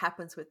then what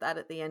happens with that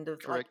at the end of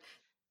Correct.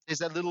 There's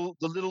that the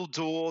little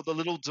door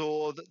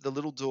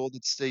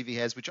that Stevie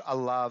has, which I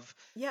love.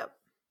 Yep.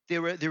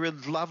 There are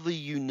lovely,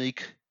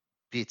 unique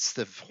bits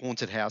of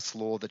haunted house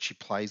lore that she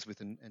plays with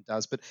and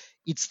does, but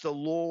it's the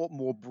lore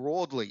more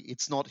broadly.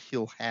 It's not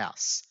Hill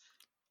House.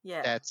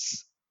 Yeah.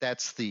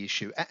 That's the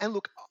issue. And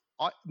look,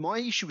 my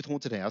issue with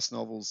haunted house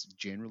novels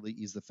generally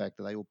is the fact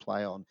that they all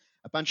play on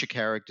a bunch of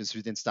characters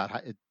who then start,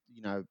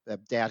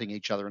 doubting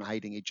each other and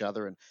hating each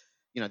other, and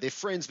they're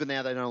friends, but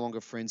now they're no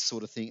longer friends,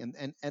 sort of thing.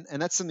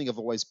 And that's something I've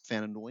always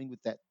found annoying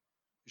with that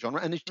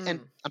genre. And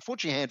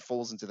unfortunately, Hand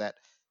falls into that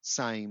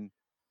same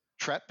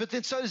trap. But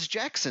then so does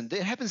Jackson.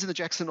 It happens in the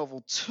Jackson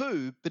novel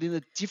too, but in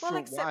a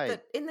different way.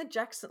 That in the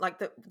Jackson, like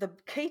the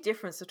key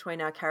difference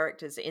between our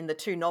characters in the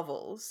two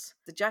novels,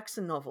 the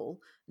Jackson novel,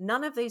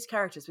 none of these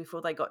characters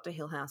before they got to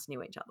Hill House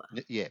knew each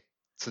other. Yeah.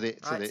 So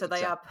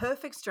they are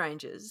perfect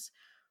strangers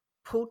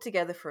pulled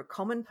together for a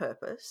common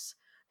purpose,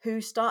 who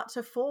start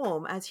to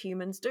form, as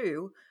humans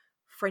do,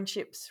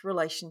 friendships,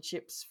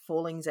 relationships,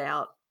 fallings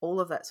out, all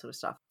of that sort of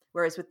stuff.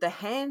 Whereas with the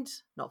Hand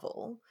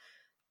novel,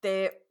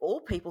 they're all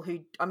people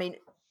who, I mean,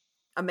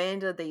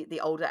 Amanda, the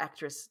older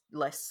actress,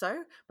 less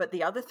so, but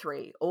the other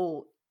three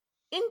all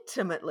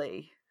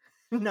intimately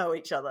know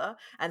each other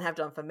and have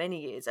done for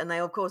many years. And they,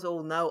 of course,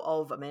 all know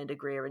of Amanda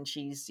Greer, and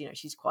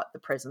she's quite the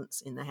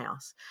presence in the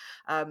house.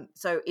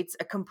 So it's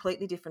a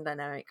completely different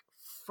dynamic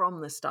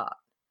from the start.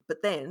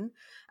 But then,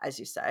 as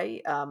you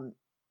say,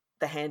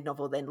 the Hand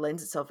novel then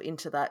lends itself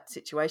into that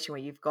situation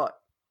where you've got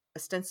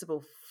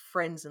ostensible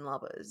friends and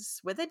lovers,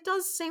 where there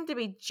does seem to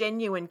be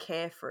genuine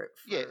care for it.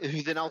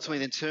 Who then ultimately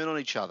then turn on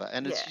each other.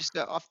 And it's just,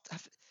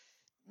 this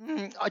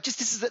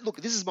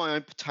is my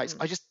own taste.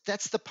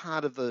 That's the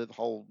part of the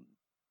whole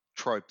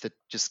trope that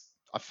just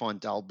I find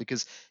dull,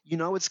 because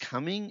it's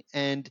coming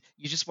and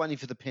you're just waiting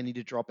for the penny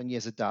to drop, and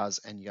yes, it does,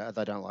 and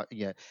they don't like,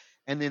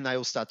 and then they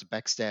all start to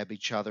backstab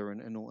each other,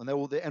 and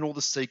all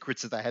the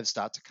secrets that they have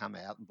start to come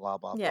out, and blah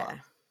blah blah,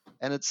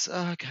 and it's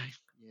okay,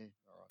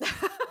 all right.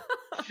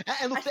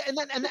 And look,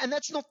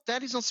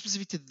 that is not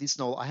specific to this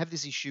novel. I have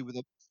this issue with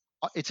it.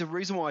 It's a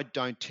reason why I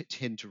don't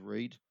tend to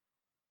read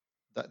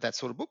that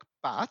sort of book,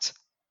 but.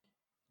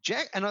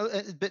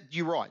 But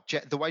you're right.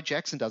 The way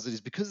Jackson does it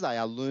is because they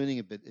are learning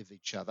a bit of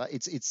each other.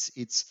 It's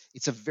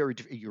a very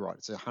different. You're right.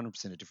 It's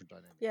 100% a different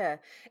dynamic. Yeah,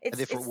 it's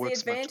the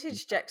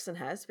advantage Jackson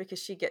has, because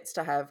she gets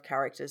to have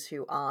characters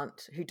who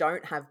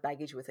don't have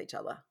baggage with each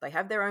other. They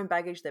have their own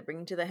baggage they're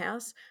bringing to the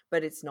house,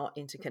 but it's not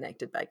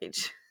interconnected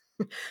baggage.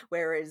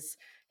 Whereas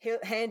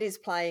Hand is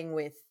playing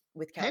with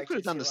characters. Hand could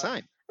have done the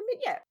same. I mean,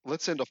 yeah.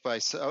 Let's send off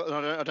base.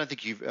 I don't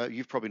think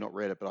you've probably not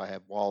read it, but I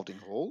have Wilding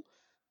Hall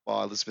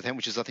by Elizabeth Hand,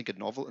 which is, I think, a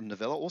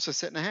novella also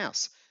set in a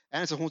house,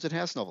 and it's a haunted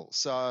house novel.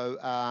 So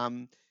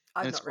I've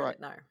not read it,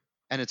 no.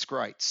 And it's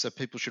great, so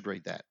people should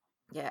read that.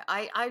 Yeah,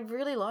 I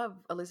really love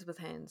Elizabeth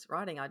Hand's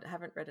writing. I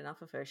haven't read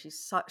enough of her. She's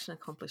such an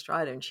accomplished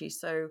writer, and she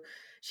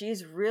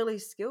is really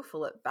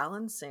skillful at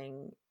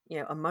balancing,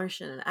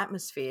 emotion and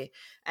atmosphere.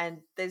 And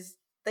there's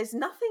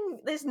nothing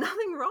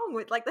wrong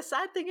with, like, the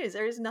sad thing is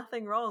there is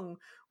nothing wrong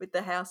with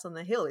The House on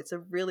the Hill. It's a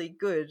really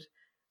good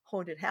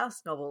haunted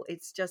house novel.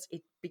 It's just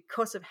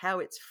because of how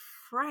it's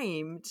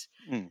framed,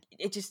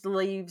 it just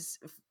leaves,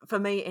 for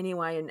me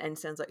anyway, and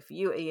sounds like for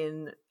you,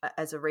 Ian,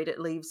 as a reader,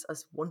 it leaves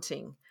us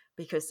wanting,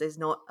 because there's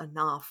not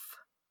enough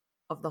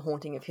of the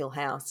haunting of Hill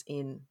House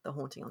in The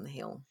Haunting on the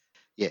Hill.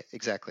 Yeah,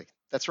 exactly.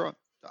 That's right.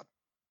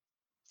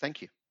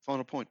 Thank you.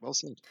 Final point. Well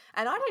said.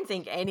 And I don't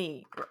think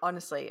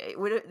honestly,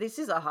 this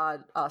is a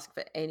hard ask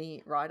for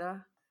any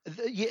writer.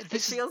 It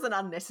feels an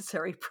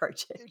unnecessary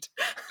project.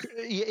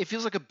 It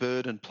feels like a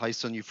burden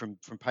placed on you from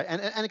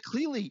and it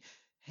clearly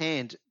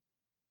Hand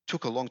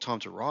took a long time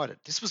to write it.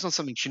 This was not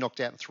something she knocked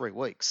out in 3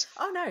 weeks.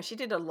 Oh no, she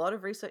did a lot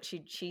of research.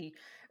 She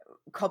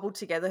cobbled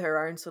together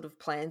her own sort of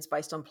plans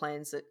based on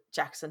plans that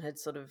Jackson had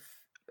sort of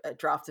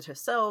drafted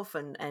herself,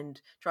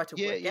 and tried to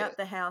work out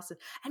the house.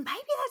 And maybe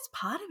that's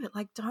part of it.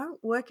 Like,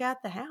 don't work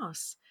out the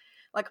house.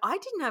 Like, I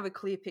didn't have a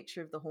clear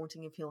picture of the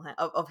haunting of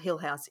Hill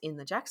House in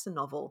the Jackson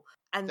novel,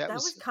 and that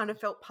was kind of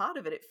felt part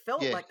of it. It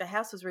felt like the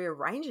house was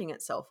rearranging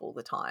itself all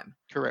the time.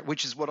 Correct,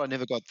 which is what I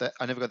never got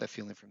that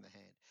feeling from the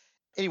Hand.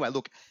 Anyway,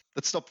 look,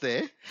 let's stop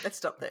there.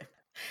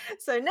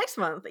 So next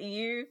month,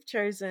 you've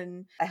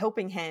chosen A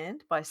Helping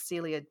Hand by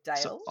Celia Dale.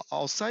 So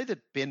I'll say that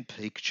Ben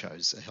Peake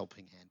chose A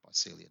Helping Hand by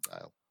Celia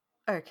Dale.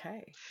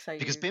 Okay, so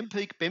because Ben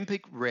Peake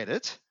read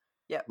it,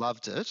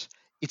 loved it.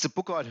 It's a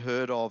book I'd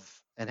heard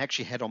of and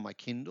actually had on my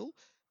Kindle,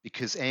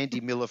 because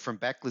Andy Miller from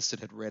Backlisted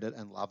had read it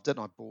and loved it, and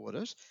I bought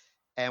it.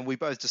 And we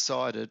both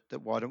decided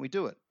that why don't we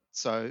do it?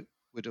 So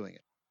we're doing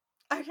it.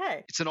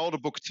 Okay. It's an older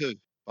book too,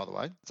 by the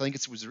way. I think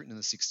it was written in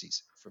the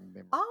 60s from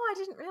memory. Oh, I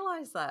didn't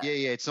realise that. Yeah,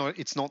 it's not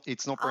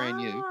brand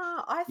new.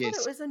 I thought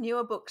it was a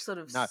newer book sort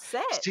of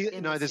set in the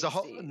 60s. No,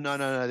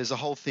 there's a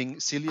whole thing.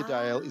 Celia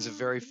Dale is a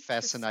very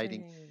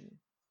fascinating.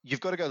 You've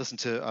got to go listen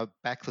to a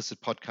Backlisted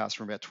podcast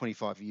from about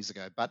 25 years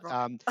ago. But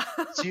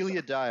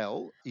Celia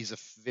Dale is a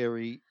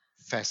very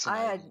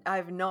fascinating.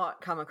 I've not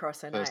come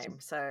across her name.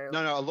 So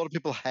No, a lot of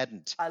people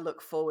hadn't. I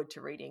look forward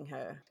to reading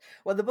her.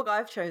 Well, the book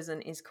I've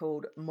chosen is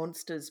called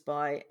Monsters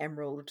by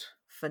Emerald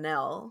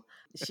Fennell.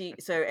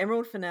 So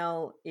Emerald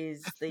Fennell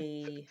is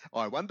the...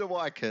 I wonder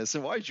why,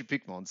 Kirsten. Why did you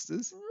pick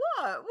Monsters?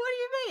 What? What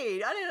do you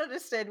mean? I don't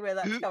understand where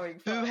that's coming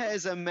from. Who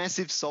has a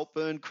massive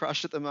Saltburn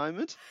crush at the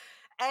moment?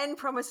 And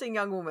Promising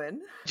Young Woman.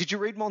 Did you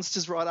read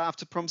Monsters right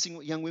after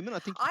Promising Young Women?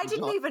 I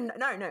didn't even...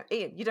 No,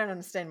 Ian, you don't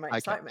understand my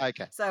excitement.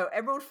 Okay. So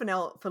Emerald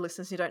Fennell, for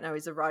listeners who don't know,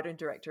 is a writer and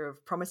director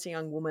of Promising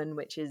Young Woman,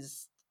 which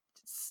is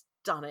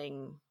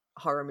stunning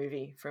horror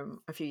movie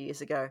from a few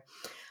years ago,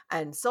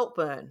 and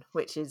Saltburn,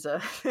 which is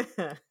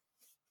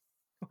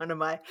one of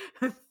my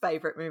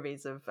favourite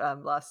movies of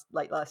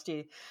late last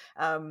year.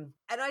 And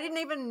I didn't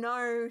even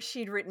know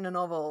she'd written a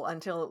novel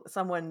until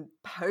someone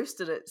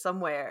posted it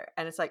somewhere,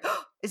 and it's like,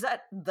 oh, is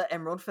that the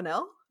Emerald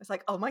Fennell? It's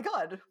like, oh my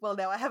God, well,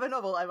 now I have a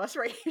novel I must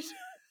read.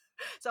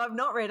 So I've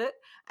not read it,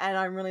 and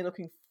I'm really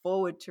looking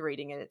forward to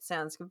reading it. It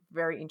sounds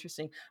very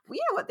interesting. Well,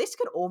 you know what? This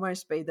could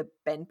almost be the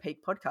Ben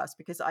Peake podcast,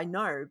 because I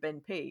know Ben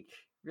Peake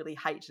really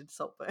hated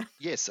Saltburn.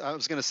 Yes, I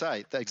was going to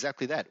say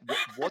exactly that.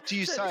 What do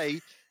you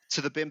say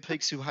to the Ben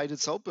Peakes who hated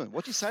Saltburn?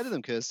 What do you say to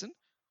them, Kirsten?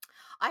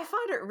 I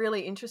find it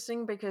really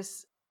interesting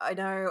because I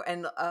know,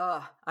 and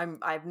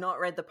I've not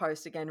read the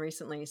post again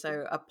recently,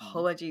 so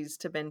apologies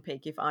to Ben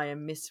Peake if I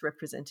am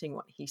misrepresenting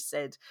what he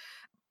said.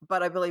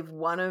 But I believe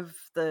one of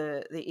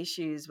the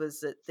issues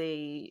was that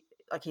he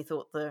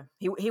thought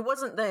he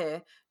wasn't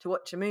there to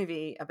watch a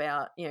movie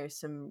about,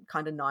 some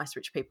kind of nice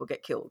rich people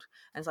get killed.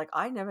 And it's like,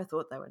 I never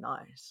thought they were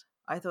nice.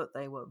 I thought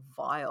they were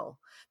vile.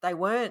 They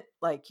weren't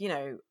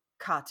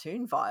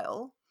cartoon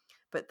vile,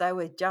 but they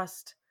were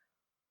just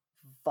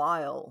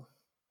vile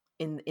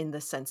in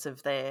the sense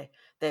of their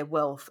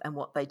wealth and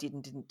what they did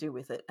and didn't do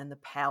with it, and the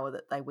power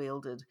that they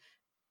wielded,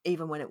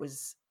 even when it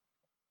was,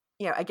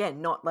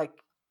 again, not like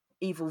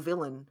evil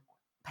villain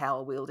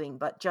power wielding,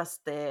 but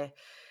just their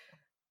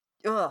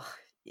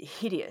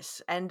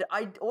hideous. And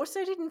I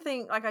also didn't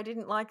think, I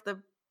didn't like the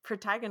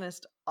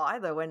protagonist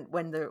either when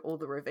all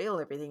the reveal,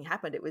 everything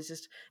happened. It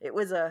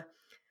was a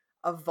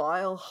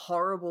vile,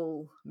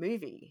 horrible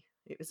movie.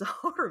 It was a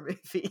horror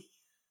movie.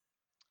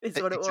 Is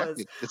what it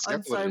was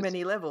on so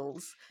many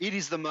levels. It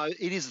is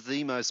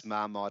the most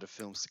Marmite of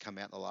films to come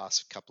out in the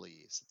last couple of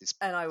years.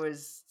 And I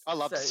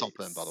loved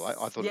Saltburn, by the way.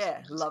 I thought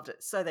loved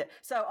it. So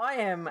I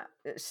am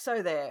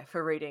so there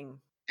for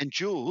reading. And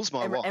Jules,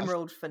 my wife,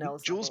 Emerald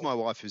Fennell's Jules, my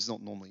wife, who's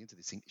not normally into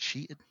this thing,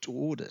 she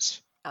adored it.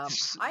 I'm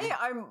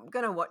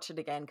going to watch it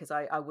again because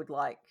I would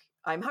like.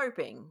 I'm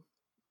hoping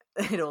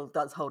it all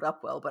does hold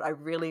up well, but I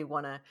really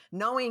want to,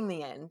 knowing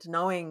the end,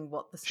 knowing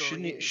what the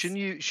story is.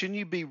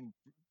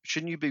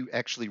 Shouldn't you be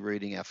actually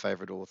reading our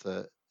favourite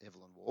author,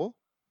 Evelyn Waugh?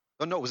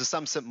 Oh, no, it was A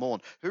Sunset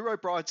Morn. Who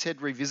wrote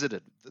Brideshead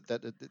Revisited?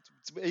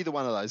 It's either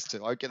one of those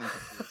two. I get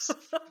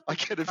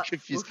them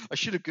confused. I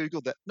should have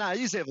Googled that. No, it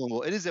is Evelyn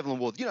Waugh. It is Evelyn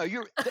Waugh.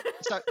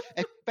 So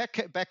a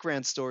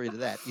background story to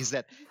that is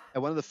that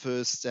one of the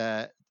first,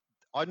 I'd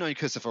known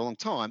Kirsten for a long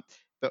time,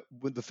 but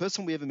when the first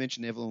time we ever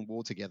mentioned Evelyn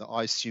Waugh together,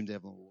 I assumed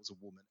Evelyn Waugh was a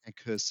woman, and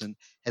Kirsten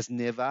has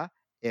never,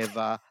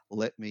 ever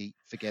let me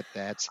forget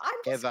that.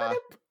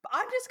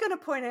 I'm just going to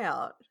point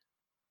out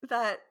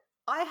that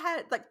I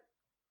had,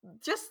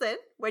 just then,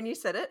 when you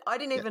said it, I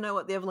didn't even know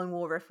what the Evelyn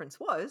Waugh reference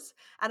was.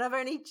 And I've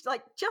only,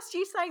 just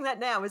you saying that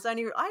now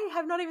I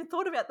have not even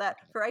thought about that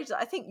for ages.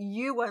 I think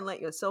you won't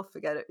let yourself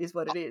forget it, is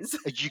what it is.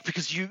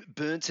 Because you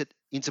burnt it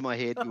into my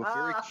head. You were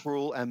very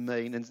cruel and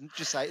mean. And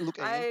just say, look,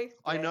 Ian,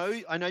 I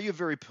know you're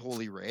very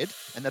poorly read,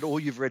 and that all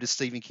you've read is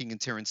Stephen King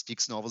and Terrence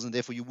Dicks novels, and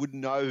therefore you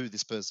wouldn't know who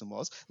this person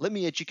was. Let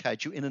me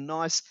educate you in a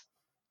nice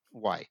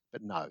way.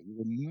 But no, you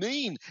were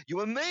mean. You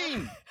were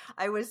mean.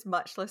 I was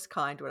much less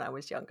kind when I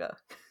was younger.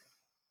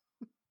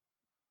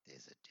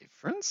 There's a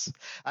difference.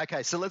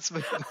 Okay, so let's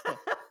move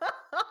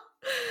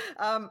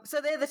on. So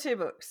they're the two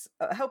books,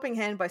 Helping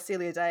Hand by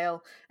Celia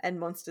Dale and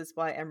Monsters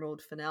by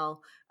Emerald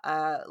Fennell.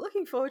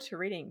 Looking forward to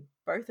reading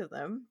both of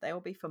them. They will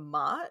be for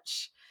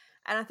March.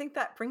 And I think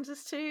that brings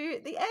us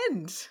to the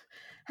end.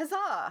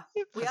 Huzzah!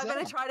 We are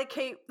going to try to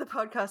keep the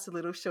podcast a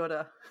little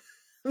shorter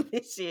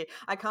this year.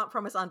 I can't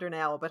promise under an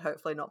hour, but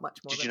hopefully not much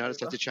more. Did you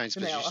notice I had to change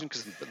position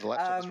because the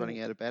laptop's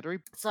running out of battery?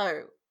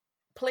 So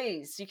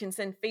please, you can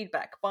send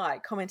feedback by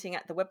commenting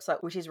at the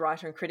website, which is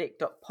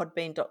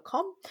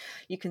writerandcritic.podbean.com.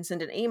 You can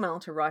send an email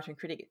to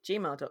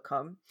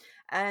writerandcritic@gmail.com,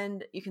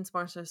 and you can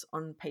sponsor us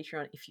on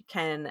Patreon if you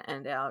can.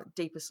 And our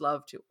deepest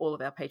love to all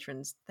of our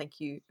patrons.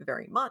 Thank you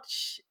very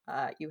much.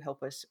 You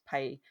help us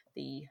pay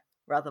the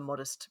rather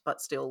modest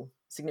but still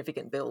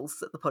significant bills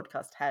that the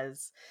podcast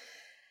has.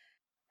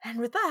 And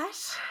with that,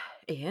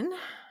 Ian,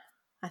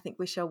 I think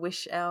we shall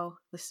wish our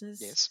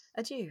listeners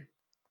adieu.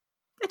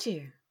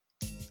 Adieu.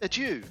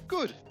 Adieu.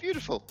 Good.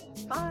 Beautiful.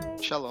 Bye.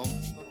 Shalom.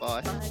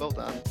 Bye. Well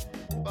done.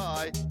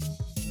 Bye.